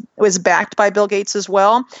 which was backed by Bill Gates as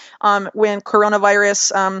well, when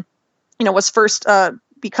coronavirus, was first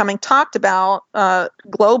becoming talked about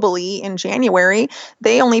globally in January,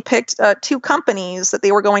 they only picked two companies that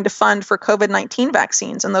they were going to fund for COVID-19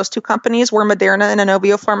 vaccines. And those two companies were Moderna and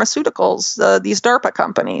Inovio Pharmaceuticals, these DARPA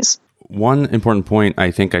companies. One important point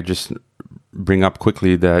I think I just bring up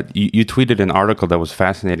quickly, that you tweeted an article that was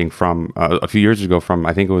fascinating from a few years ago from,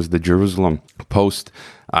 I think it was the Jerusalem Post.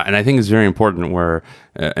 And I think it's very important, where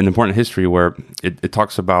an important history where it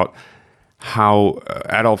talks about how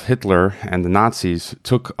Adolf Hitler and the Nazis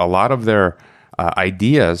took a lot of their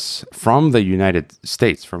ideas from the United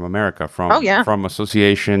States, from America, from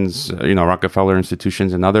associations, Rockefeller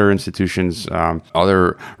institutions and other institutions,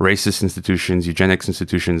 other racist institutions, eugenics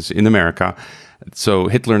institutions in America. So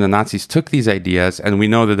Hitler and the Nazis took these ideas, and we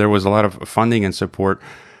know that there was a lot of funding and support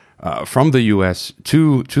from the U.S.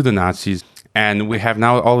 to the Nazis. And we have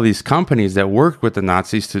now all of these companies that worked with the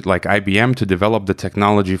Nazis, like IBM, to develop the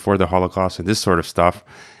technology for the Holocaust and this sort of stuff.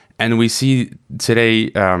 And we see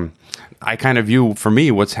today, I kind of view, for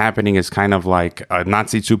me, what's happening is kind of like a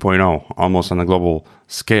Nazi 2.0, almost on a global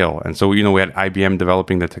scale. And so, we had IBM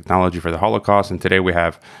developing the technology for the Holocaust, and today we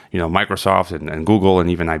have, Microsoft and Google and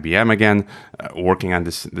even IBM again working on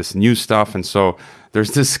this new stuff. And so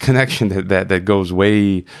there's this connection that goes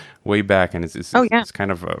way back, and it's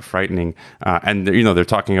kind of frightening. And they're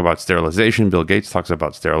talking about sterilization. Bill Gates talks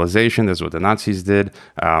about sterilization. That's what the Nazis did,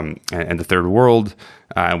 and the third world.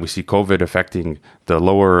 And we see COVID affecting the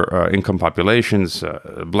lower income populations,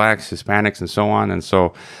 blacks, Hispanics, and so on. And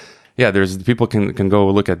so, there's people can go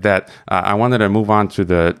look at that. I wanted to move on to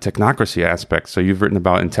the technocracy aspect. So you've written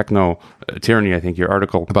about in Techno Tyranny, I think, your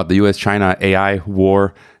article about the U.S.-China AI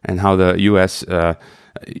war and how the U.S.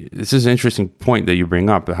 This is an interesting point that you bring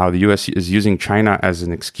up, how the U.S. is using China as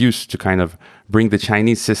an excuse to kind of bring the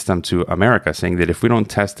Chinese system to America, saying that if we don't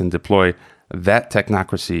test and deploy that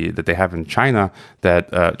technocracy that they have in China,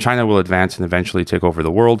 that China will advance and eventually take over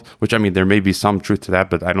the world, which, I mean, there may be some truth to that,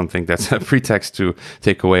 but I don't think that's a pretext to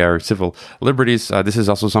take away our civil liberties. This is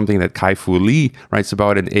also something that Kai-Fu Lee writes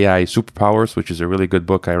about in AI Superpowers, which is a really good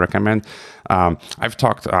book I recommend. I've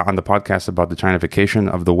talked on the podcast about the Chinification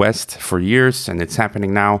of the West for years, and it's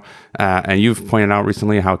happening now. And you've pointed out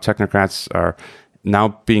recently how technocrats are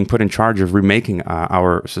now being put in charge of remaking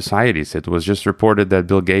our societies. It was just reported that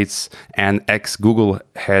Bill Gates and ex-Google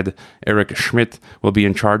head Eric Schmidt will be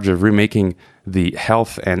in charge of remaking the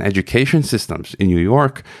health and education systems in New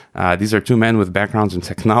York. These are two men with backgrounds in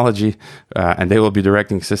technology, and they will be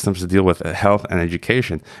directing systems to deal with health and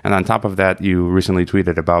education. And on top of that, you recently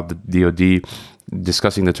tweeted about the DoD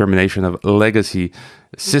discussing the termination of legacy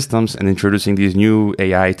systems and introducing these new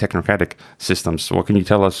AI technocratic systems. So what can you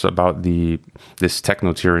tell us about this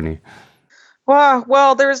techno tyranny?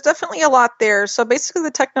 Well, there's definitely a lot there. So basically,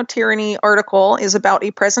 the Techno Tyranny article is about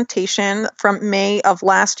a presentation from May of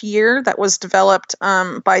last year that was developed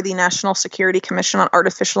by the National Security Commission on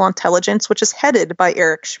Artificial Intelligence, which is headed by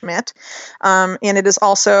Eric Schmidt. And it is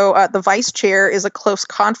also, the vice chair is a close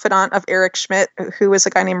confidant of Eric Schmidt, who is a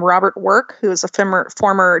guy named Robert Work, who is a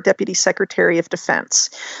former Deputy Secretary of Defense.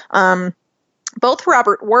 Both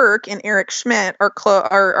Robert Work and Eric Schmidt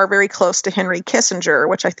are very close to Henry Kissinger,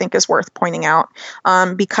 which I think is worth pointing out,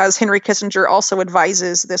 because Henry Kissinger also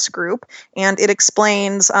advises this group, and it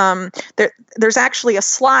explains there's actually a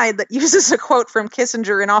slide that uses a quote from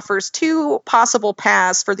Kissinger and offers two possible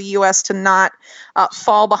paths for the U.S. to not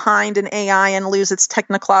fall behind in AI and lose its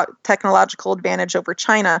technological advantage over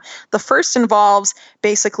China. The first involves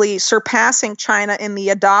basically surpassing China in the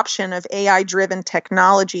adoption of AI-driven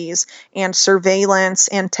technologies and surveillance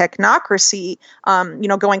and technocracy,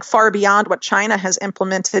 going far beyond what China has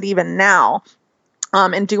implemented even now.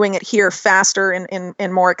 And doing it here faster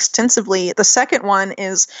and more extensively. The second one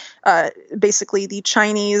is basically the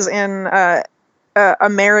Chinese and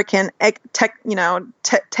American technocrats,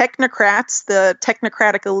 the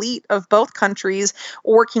technocratic elite of both countries,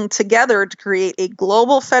 working together to create a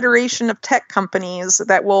global federation of tech companies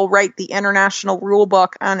that will write the international rule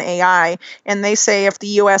book on AI. And they say if the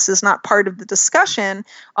U.S. is not part of the discussion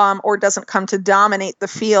or doesn't come to dominate the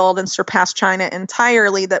field and surpass China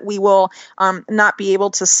entirely, that we will not be able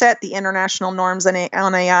to set the international norms on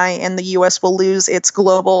AI, and the U.S. will lose its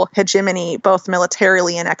global hegemony, both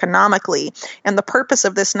militarily and economically. And the purpose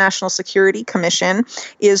of this National Security Commission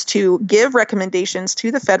is to give recommendations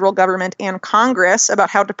to the federal government and Congress about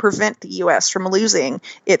how to prevent the U.S. from losing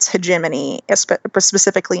its hegemony,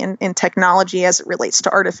 specifically in technology as it relates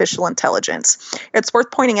to artificial intelligence. It's worth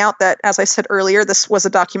pointing out that, as I said earlier, this was a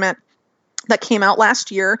document that came out last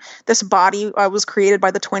year. This body was created by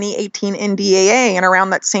the 2018 NDAA, and around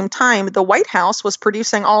that same time, the White House was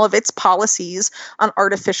producing all of its policies on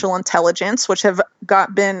artificial intelligence, which have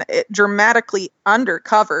been dramatically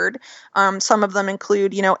undercovered. Some of them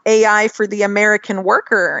include, AI for the American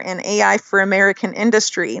worker and AI for American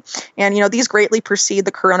industry. And, these greatly precede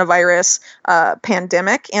the coronavirus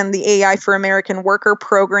pandemic. And the AI for American worker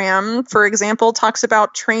program, for example, talks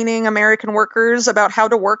about training American workers about how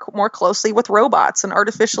to work more closely with robots and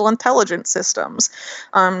artificial intelligence systems.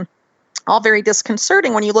 All very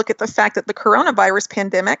disconcerting when you look at the fact that the coronavirus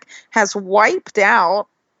pandemic has wiped out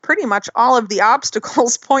pretty much all of the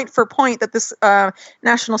obstacles point for point that this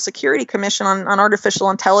National Security Commission on Artificial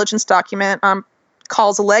Intelligence document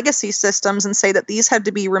calls legacy systems, and say that these had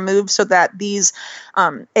to be removed so that these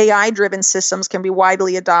AI-driven systems can be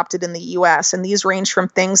widely adopted in the U.S. And these range from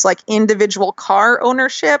things like individual car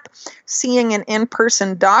ownership, seeing an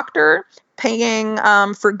in-person doctor, paying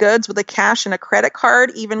for goods with a cash and a credit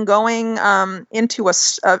card, even going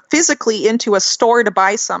physically into a store to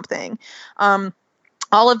buy something.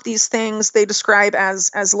 All of these things they describe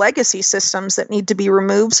as legacy systems that need to be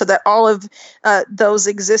removed so that all of those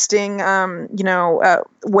existing,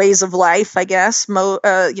 ways of life, I guess,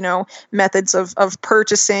 methods of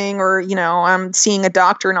purchasing or, seeing a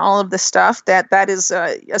doctor and all of this stuff, that is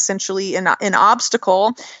essentially an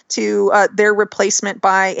obstacle to their replacement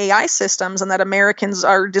by AI systems, and that Americans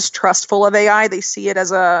are distrustful of AI. They see it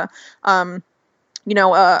as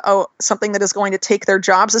something that is going to take their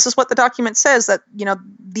jobs. This is what the document says, that,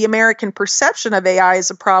 the American perception of AI is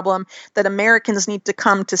a problem, that Americans need to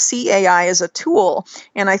come to see AI as a tool.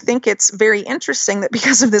 And I think it's very interesting that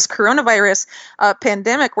because of this coronavirus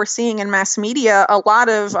pandemic, we're seeing in mass media a lot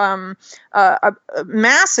of a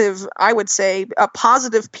massive, I would say, a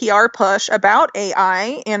positive PR push about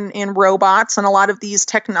AI and robots and a lot of these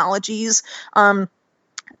technologies.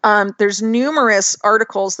 There's numerous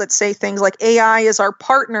articles that say things like AI is our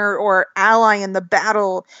partner or ally in the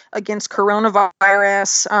battle against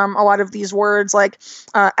coronavirus. A lot of these words like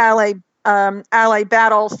ally,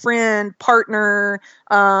 battle, friend, partner,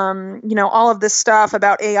 all of this stuff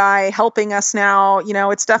about AI helping us now.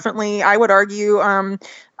 It's definitely, I would argue,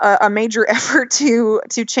 a major effort to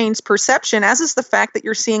change perception, as is the fact that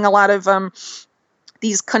you're seeing a lot of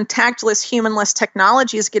these contactless, humanless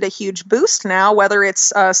technologies get a huge boost now, whether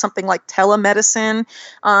it's something like telemedicine,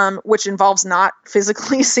 which involves not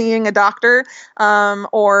physically seeing a doctor,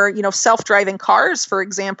 or, self-driving cars, for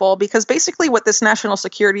example, because basically what this National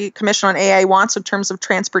Security Commission on AI wants in terms of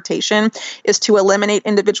transportation is to eliminate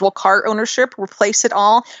individual car ownership, replace it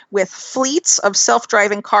all with fleets of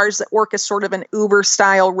self-driving cars that work as sort of an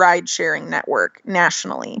Uber-style ride-sharing network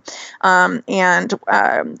nationally. And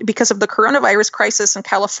because of the coronavirus crisis in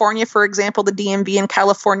California, for example, the DMV in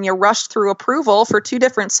California rushed through approval for 2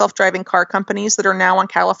 different self-driving car companies that are now on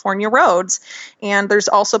California roads. And there's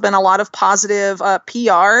also been a lot of positive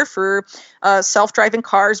PR for self-driving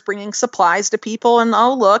cars bringing supplies to people. And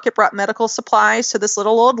oh, look, it brought medical supplies to this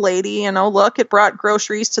little old lady. And oh, look, it brought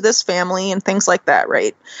groceries to this family and things like that,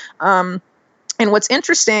 right? And what's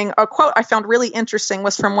interesting, a quote I found really interesting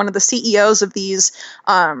was from one of the CEOs of these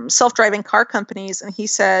self-driving car companies. And he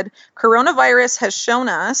said, coronavirus has shown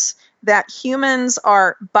us that humans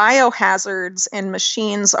are biohazards and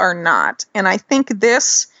machines are not. And I think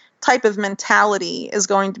this type of mentality is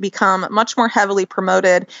going to become much more heavily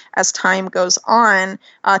promoted as time goes on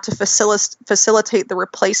to facilitate the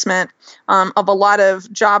replacement of a lot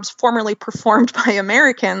of jobs formerly performed by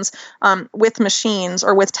Americans with machines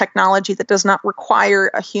or with technology that does not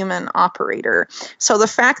require a human operator. So the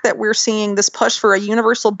fact that we're seeing this push for a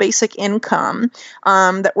universal basic income,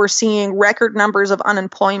 that we're seeing record numbers of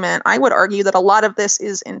unemployment, I would argue that a lot of this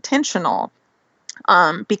is intentional.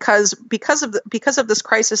 because of this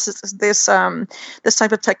crisis, this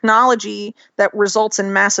type of technology that results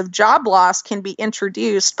in massive job loss can be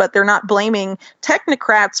introduced, but they're not blaming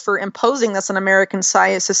technocrats for imposing this on American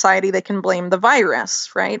society. They can blame the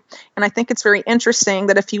virus, right? And I think it's very interesting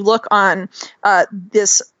that if you look on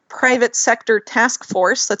this private sector task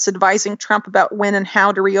force that's advising Trump about when and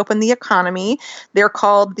how to reopen the economy, they're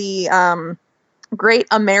called the Great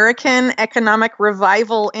American Economic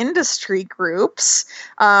Revival Industry Groups.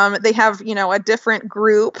 They have, a different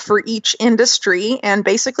group for each industry. And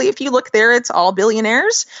basically, if you look there, it's all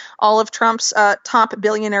billionaires. All of Trump's top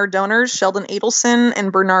billionaire donors, Sheldon Adelson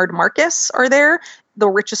and Bernard Marcus, are there. The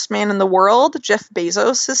richest man in the world, Jeff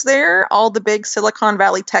Bezos, is there. All the big Silicon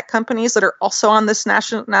Valley tech companies that are also on this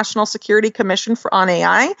National Security Commission on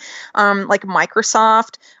AI, like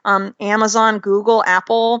Microsoft, Amazon, Google,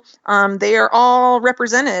 Apple, they are all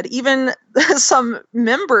represented. Even some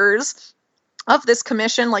members of this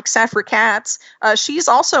commission, like Safra Katz, she's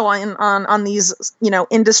also on these,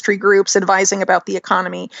 industry groups advising about the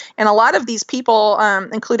economy. And a lot of these people,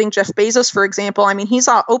 including Jeff Bezos, for example, he's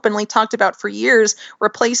openly talked about for years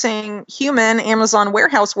replacing human Amazon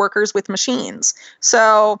warehouse workers with machines.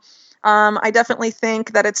 So I definitely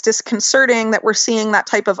think that it's disconcerting that we're seeing that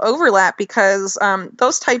type of overlap because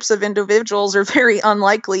those types of individuals are very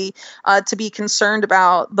unlikely to be concerned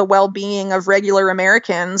about the well-being of regular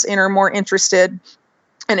Americans and are more interested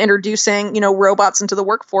and introducing, robots into the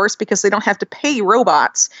workforce because they don't have to pay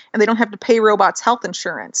robots and they don't have to pay robots health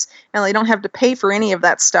insurance and they don't have to pay for any of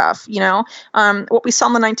that stuff. What we saw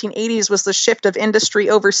in the 1980s was the shift of industry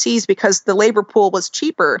overseas because the labor pool was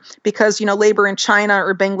cheaper because, labor in China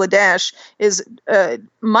or Bangladesh is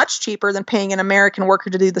much cheaper than paying an American worker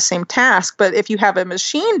to do the same task. But if you have a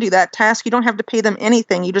machine do that task, you don't have to pay them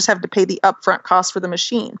anything. You just have to pay the upfront cost for the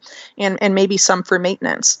machine and maybe some for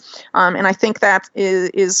maintenance. And I think that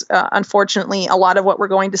is unfortunately a lot of what we're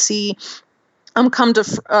going to see come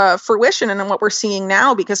to fruition and what we're seeing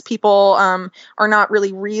now because people are not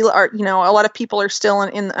really real. A lot of people are still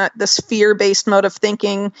in this fear-based mode of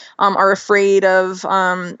thinking, are afraid of,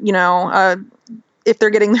 if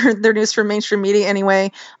they're getting their news from mainstream media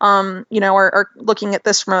anyway, are looking at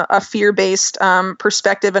this from a fear-based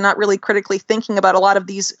perspective and not really critically thinking about a lot of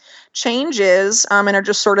these changes and are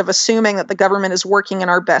just sort of assuming that the government is working in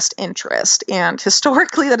our best interest. And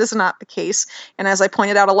historically, that is not the case. And as I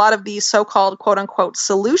pointed out, a lot of these so-called quote-unquote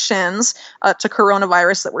solutions to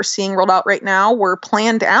coronavirus that we're seeing rolled out right now were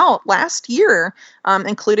planned out last year,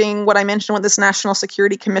 including what I mentioned with this National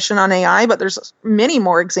Security Commission on AI, but there's many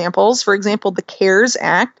more examples. For example, the CARES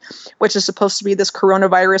Act, which is supposed to be this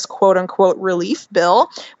coronavirus quote-unquote relief bill,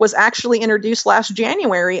 was actually introduced last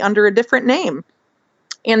January under a different name.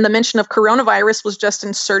 And the mention of coronavirus was just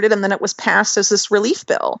inserted, and then it was passed as this relief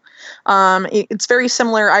bill. It's very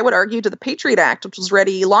similar, I would argue, to the Patriot Act, which was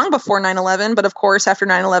ready long before 9/11, but of course, after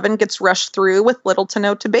 9/11, gets rushed through with little to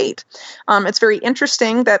no debate. It's very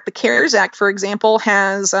interesting that the CARES Act, for example,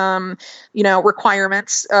 has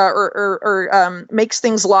requirements or makes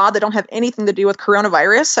things law that don't have anything to do with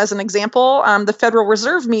coronavirus. As an example, the Federal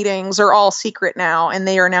Reserve meetings are all secret now, and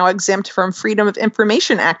they are now exempt from Freedom of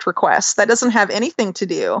Information Act requests. That doesn't have anything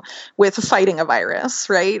to do with fighting a virus,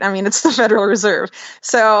 right? It's the Federal Reserve.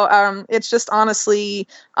 So it's just honestly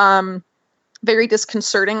very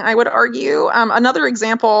disconcerting, I would argue. Another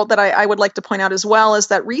example that I would like to point out as well is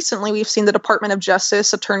that recently we've seen the Department of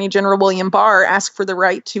Justice Attorney General William Barr ask for the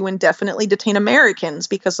right to indefinitely detain Americans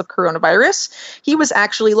because of coronavirus. He was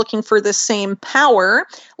actually looking for the same power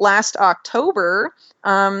last October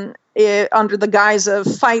under the guise of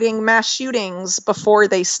fighting mass shootings before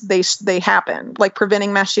they happen, like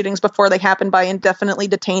preventing mass shootings before they happen by indefinitely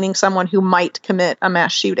detaining someone who might commit a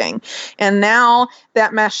mass shooting. And now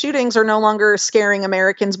that mass shootings are no longer scaring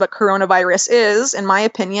Americans, but coronavirus is, in my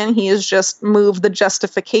opinion, he has just moved the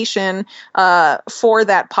justification for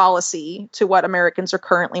that policy to what Americans are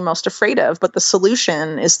currently most afraid of. But the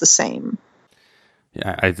solution is the same.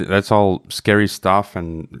 Yeah, that's all scary stuff.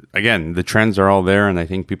 And again, the trends are all there. And I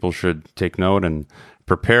think people should take note and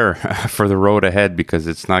prepare for the road ahead because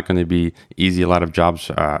it's not going to be easy. A lot of jobs,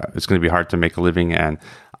 it's going to be hard to make a living. And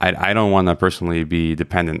I don't want to personally be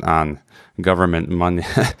dependent on government money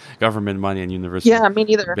and universal me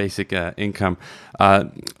neither. Basic income.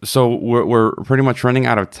 So we're pretty much running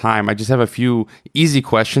out of time. I just have a few easy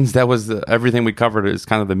questions. That was everything we covered is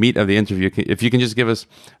kind of the meat of the interview. If you can just give us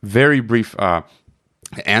very brief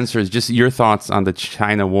answers, just your thoughts on the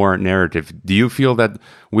China war narrative. Do you feel that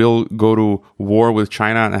we'll go to war with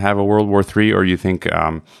China and have a World War III, or you think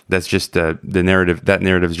that's just the narrative? That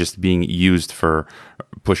narrative is just being used for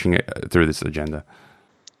pushing it through this agenda.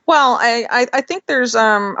 Well, I think there's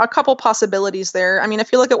a couple possibilities there. I mean,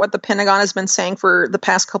 if you look at what the Pentagon has been saying for the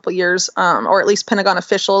past couple years, or at least Pentagon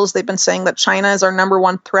officials, they've been saying that China is our number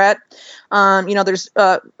one threat. There's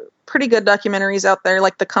pretty good documentaries out there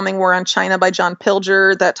like The Coming War on China by John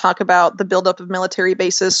Pilger that talk about the buildup of military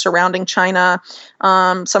bases surrounding China,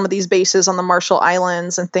 some of these bases on the Marshall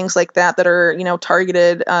Islands and things like that that are,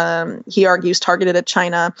 targeted, he argues, targeted at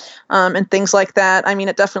China, and things like that. I mean,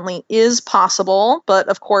 it definitely is possible, but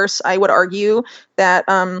of course, I would argue that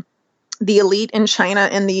the elite in China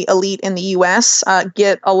and the elite in the U.S.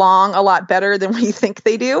 Get along a lot better than we think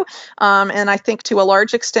they do. And I think to a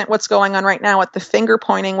large extent what's going on right now with the finger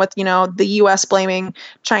pointing with, the U.S. blaming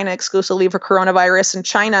China exclusively for coronavirus and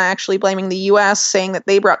China actually blaming the U.S., saying that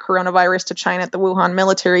they brought coronavirus to China at the Wuhan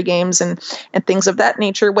military games and things of that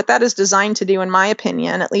nature. What that is designed to do, in my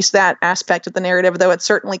opinion, at least that aspect of the narrative, though it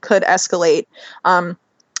certainly could escalate,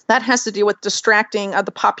 that has to do with distracting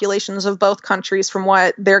the populations of both countries from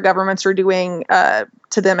what their governments are doing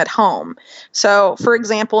to them at home. So, for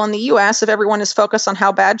example, in the U.S., if everyone is focused on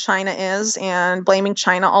how bad China is and blaming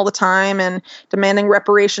China all the time and demanding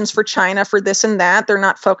reparations for China for this and that, they're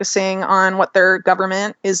not focusing on what their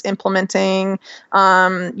government is implementing,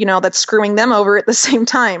 that's screwing them over at the same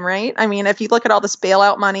time, right? I mean, if you look at all this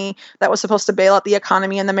bailout money that was supposed to bail out the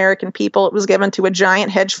economy and the American people, it was given to a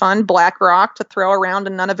giant hedge fund, BlackRock, to throw around,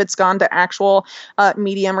 and none of it's gone to actual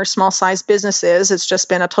medium or small-sized businesses. It's just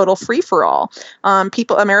been a total free-for-all.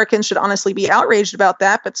 Americans should honestly be outraged about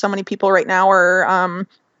that, but so many people right now are,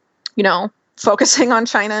 focusing on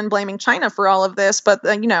China and blaming China for all of this. But,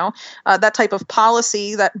 that type of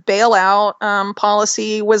policy, that bailout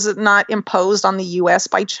policy was not imposed on the U.S.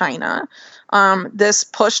 by China. This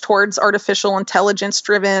push towards artificial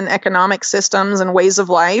intelligence-driven economic systems and ways of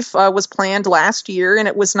life was planned last year, and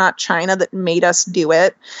it was not China that made us do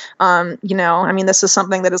it. This is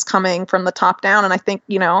something that is coming from the top down, and I think,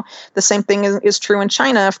 the same thing is true in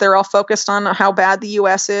China. If they're all focused on how bad the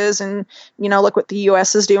U.S. is and, look what the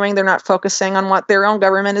U.S. is doing, they're not focusing on what their own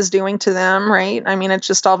government is doing to them, right? I mean, it's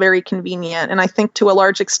just all very convenient, and I think to a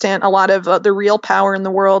large extent, a lot of the real power in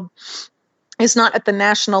the world is not at the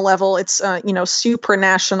national level. It's,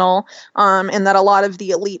 supranational, and that a lot of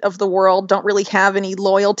the elite of the world don't really have any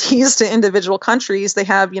loyalties to individual countries. They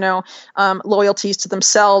have, loyalties to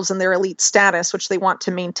themselves and their elite status, which they want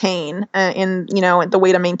to maintain. And the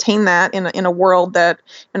way to maintain that in a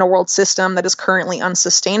world system that is currently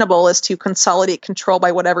unsustainable is to consolidate control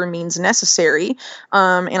by whatever means necessary.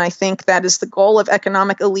 And I think that is the goal of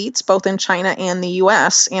economic elites, both in China and the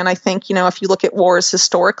U.S. And I think, if you look at wars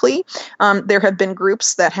historically, there have been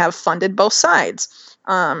groups that have funded both sides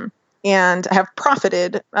and have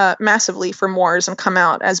profited massively from wars and come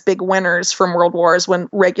out as big winners from world wars when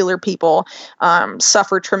regular people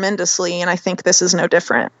suffer tremendously. And I think this is no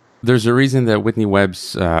different. There's a reason that Whitney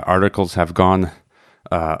Webb's articles have gone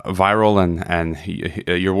viral and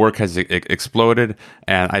your work has exploded.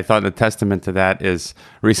 And I thought a testament to that is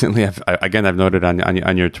recently, I've noted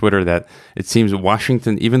on your Twitter that it seems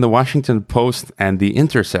even the Washington Post and The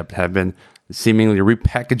Intercept have been seemingly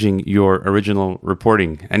repackaging your original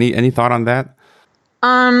reporting. Any thought on that?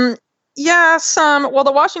 Yes. Well,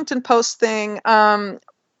 the Washington Post thing,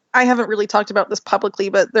 I haven't really talked about this publicly,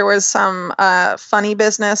 but there was some funny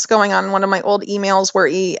business going on in one of my old emails where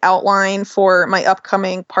he outlined for my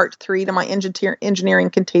upcoming part 3 to my engineering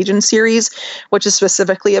contagion series, which is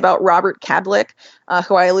specifically about Robert Kadlec,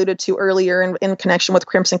 who I alluded to earlier in connection with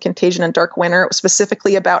Crimson Contagion and Dark Winter. It was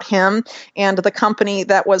specifically about him and the company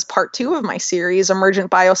that was part 2 of my series,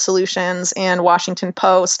 Emergent Biosolutions, and Washington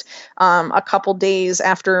Post, a couple days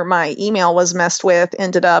after my email was messed with,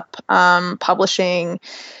 ended up publishing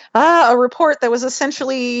a report that was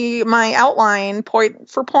essentially my outline point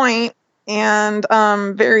for point and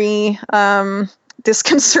very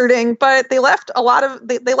disconcerting, but they left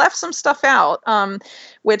they left some stuff out,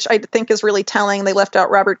 which I think is really telling. They left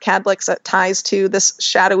out Robert Kadlec's ties to this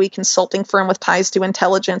shadowy consulting firm with ties to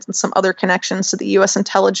intelligence and some other connections to the U.S.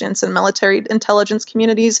 intelligence and military intelligence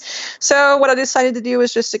communities. So what I decided to do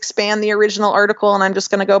is just expand the original article, and I'm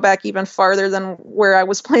just going to go back even farther than where I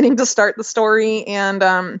was planning to start the story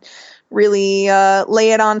and really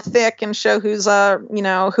lay it on thick and show who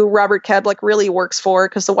Robert Kadlec really works for,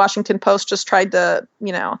 because the Washington Post just tried to,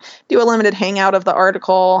 do a limited hangout of the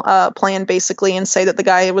article plan basically and say that the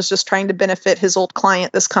guy was just trying to benefit his old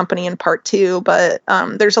client, this company, in part 2. But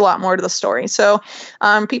there's a lot more to the story. So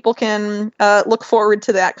people can look forward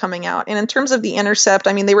to that coming out. And in terms of The Intercept,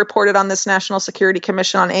 I mean, they reported on this National Security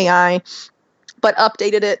Commission on AI, but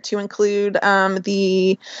updated it to include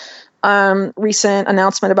the recent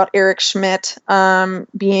announcement about Eric Schmidt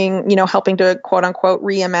being, helping to quote unquote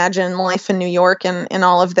reimagine life in New York and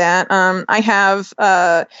all of that. I have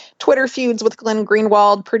Twitter feuds with Glenn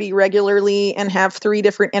Greenwald pretty regularly and have 3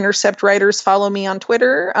 different Intercept writers follow me on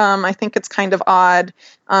Twitter. I think it's kind of odd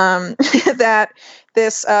that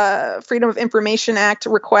this Freedom of Information Act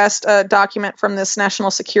request document from this National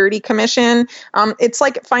Security Commission. It's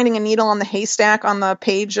like finding a needle on the haystack on the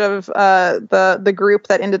page of the group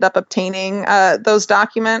that ended up obtaining those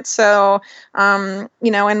documents. So,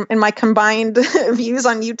 in my combined views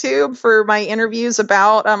on YouTube for my interviews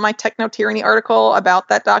about my Techno-Tyranny article about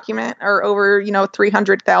that document are over,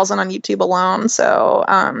 300,000 on YouTube alone. So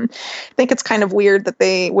I think it's kind of weird that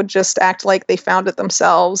they would just act like they found it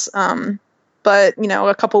themselves. But,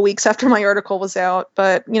 a couple weeks after my article was out.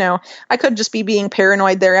 But, I could just be being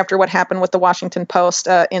paranoid there after what happened with the Washington Post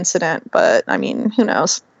incident. But, I mean, who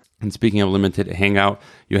knows? And speaking of Limited Hangout,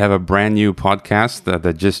 you have a brand new podcast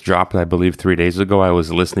that just dropped, I believe, 3 days ago. I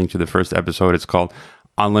was listening to the first episode. It's called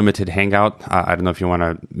Unlimited Hangout. I don't know if you want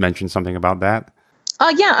to mention something about that.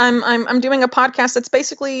 Yeah, I'm doing a podcast that's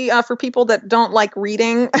basically for people that don't like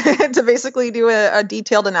reading to basically do a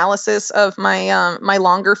detailed analysis of my my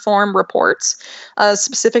longer form reports,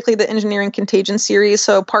 specifically the Engineering Contagion series.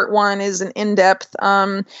 So part 1 is an in-depth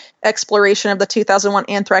exploration of the 2001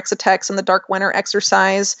 anthrax attacks and the Dark Winter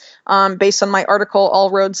exercise based on my article, All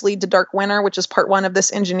Roads Lead to Dark Winter, which is part 1 of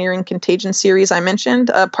this Engineering Contagion series I mentioned.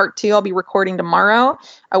 Part 2 I'll be recording tomorrow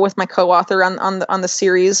with my co-author on the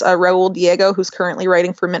series, Raul Diego, who's currently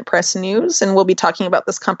writing for Mint Press News. And we'll be talking about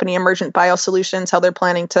this company, Emergent Biosolutions, how they're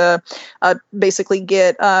planning to basically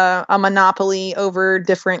get a monopoly over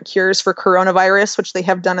different cures for coronavirus, which they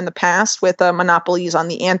have done in the past with monopolies on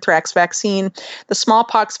the anthrax vaccine, the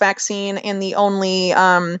smallpox vaccine, and the only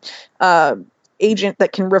agent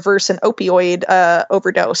that can reverse an opioid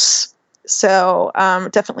overdose. So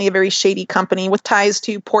definitely a very shady company with ties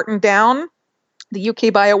to Porton Down, the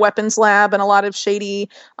UK Bioweapons Lab, and a lot of shady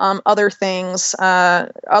other things,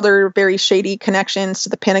 other very shady connections to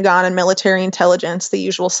the Pentagon and military intelligence, the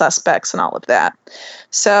usual suspects and all of that.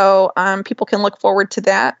 So people can look forward to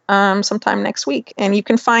that sometime next week. And you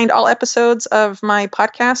can find all episodes of my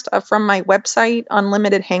podcast from my website,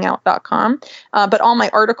 unlimitedhangout.com. But all my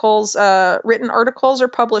articles, written articles, are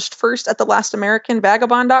published first at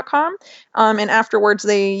thelastamericanvagabond.com. And afterwards,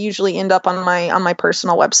 they usually end up on my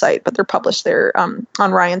personal website, but they're published there on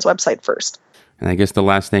Ryan's website first. And I guess the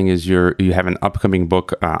last thing is you have an upcoming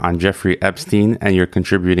book on Jeffrey Epstein, and you're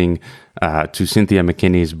contributing to Cynthia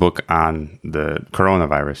McKinney's book on the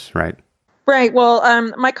coronavirus, right? Right. Well,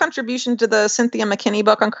 my contribution to the Cynthia McKinney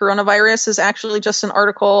book on coronavirus is actually just an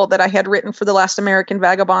article that I had written for The Last American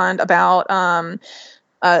Vagabond about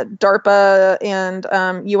DARPA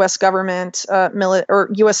and U.S. government or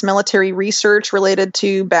U.S. military research related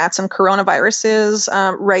to bats and coronaviruses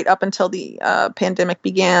right up until the pandemic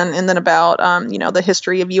began, and then about the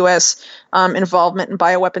history of U.S. Involvement in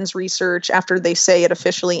bioweapons research after they say it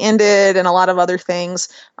officially ended, and a lot of other things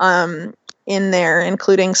in there,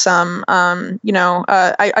 including some,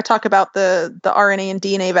 I talk about the RNA and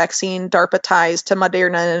DNA vaccine DARPA ties to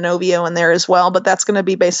Moderna and Inovio in there as well, but that's going to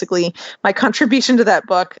be basically my contribution to that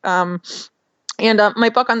book. And my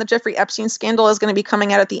book on the Jeffrey Epstein scandal is going to be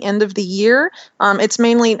coming out at the end of the year. It's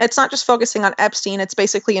not just focusing on Epstein. It's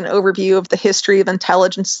basically an overview of the history of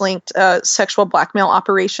intelligence-linked sexual blackmail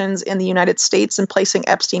operations in the United States and placing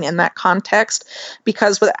Epstein in that context.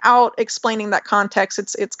 Because without explaining that context,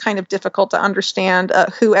 it's kind of difficult to understand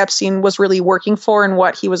who Epstein was really working for and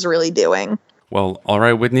what he was really doing. Well, all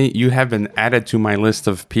right, Whitney, you have been added to my list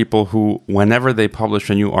of people who, whenever they publish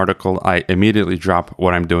a new article, I immediately drop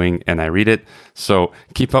what I'm doing and I read it. So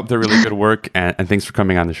keep up the really good work, and thanks for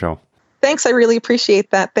coming on the show. Thanks. I really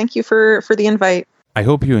appreciate that. Thank you for the invite. I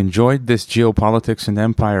hope you enjoyed this Geopolitics and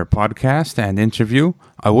Empire podcast and interview.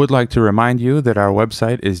 I would like to remind you that our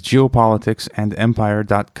website is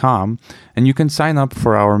geopoliticsandempire.com, and you can sign up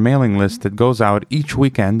for our mailing list that goes out each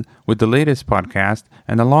weekend with the latest podcast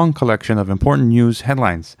and a long collection of important news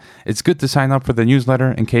headlines. It's good to sign up for the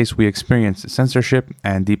newsletter in case we experience censorship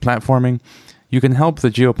and deplatforming. You can help the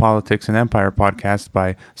Geopolitics and Empire podcast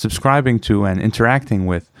by subscribing to and interacting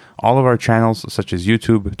with all of our channels such as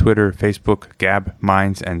YouTube, Twitter, Facebook, Gab,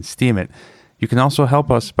 Minds, and Steemit. You can also help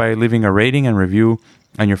us by leaving a rating and review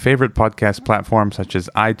on your favorite podcast platforms such as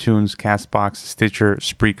iTunes, CastBox, Stitcher,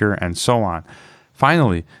 Spreaker, and so on.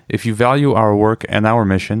 Finally, if you value our work and our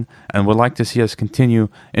mission and would like to see us continue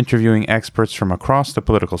interviewing experts from across the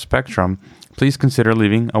political spectrum, please consider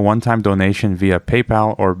leaving a one-time donation via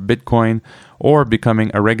PayPal or Bitcoin, or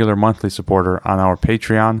becoming a regular monthly supporter on our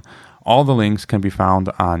Patreon. All the links can be found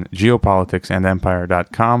on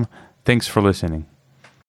geopoliticsandempire.com. Thanks for listening.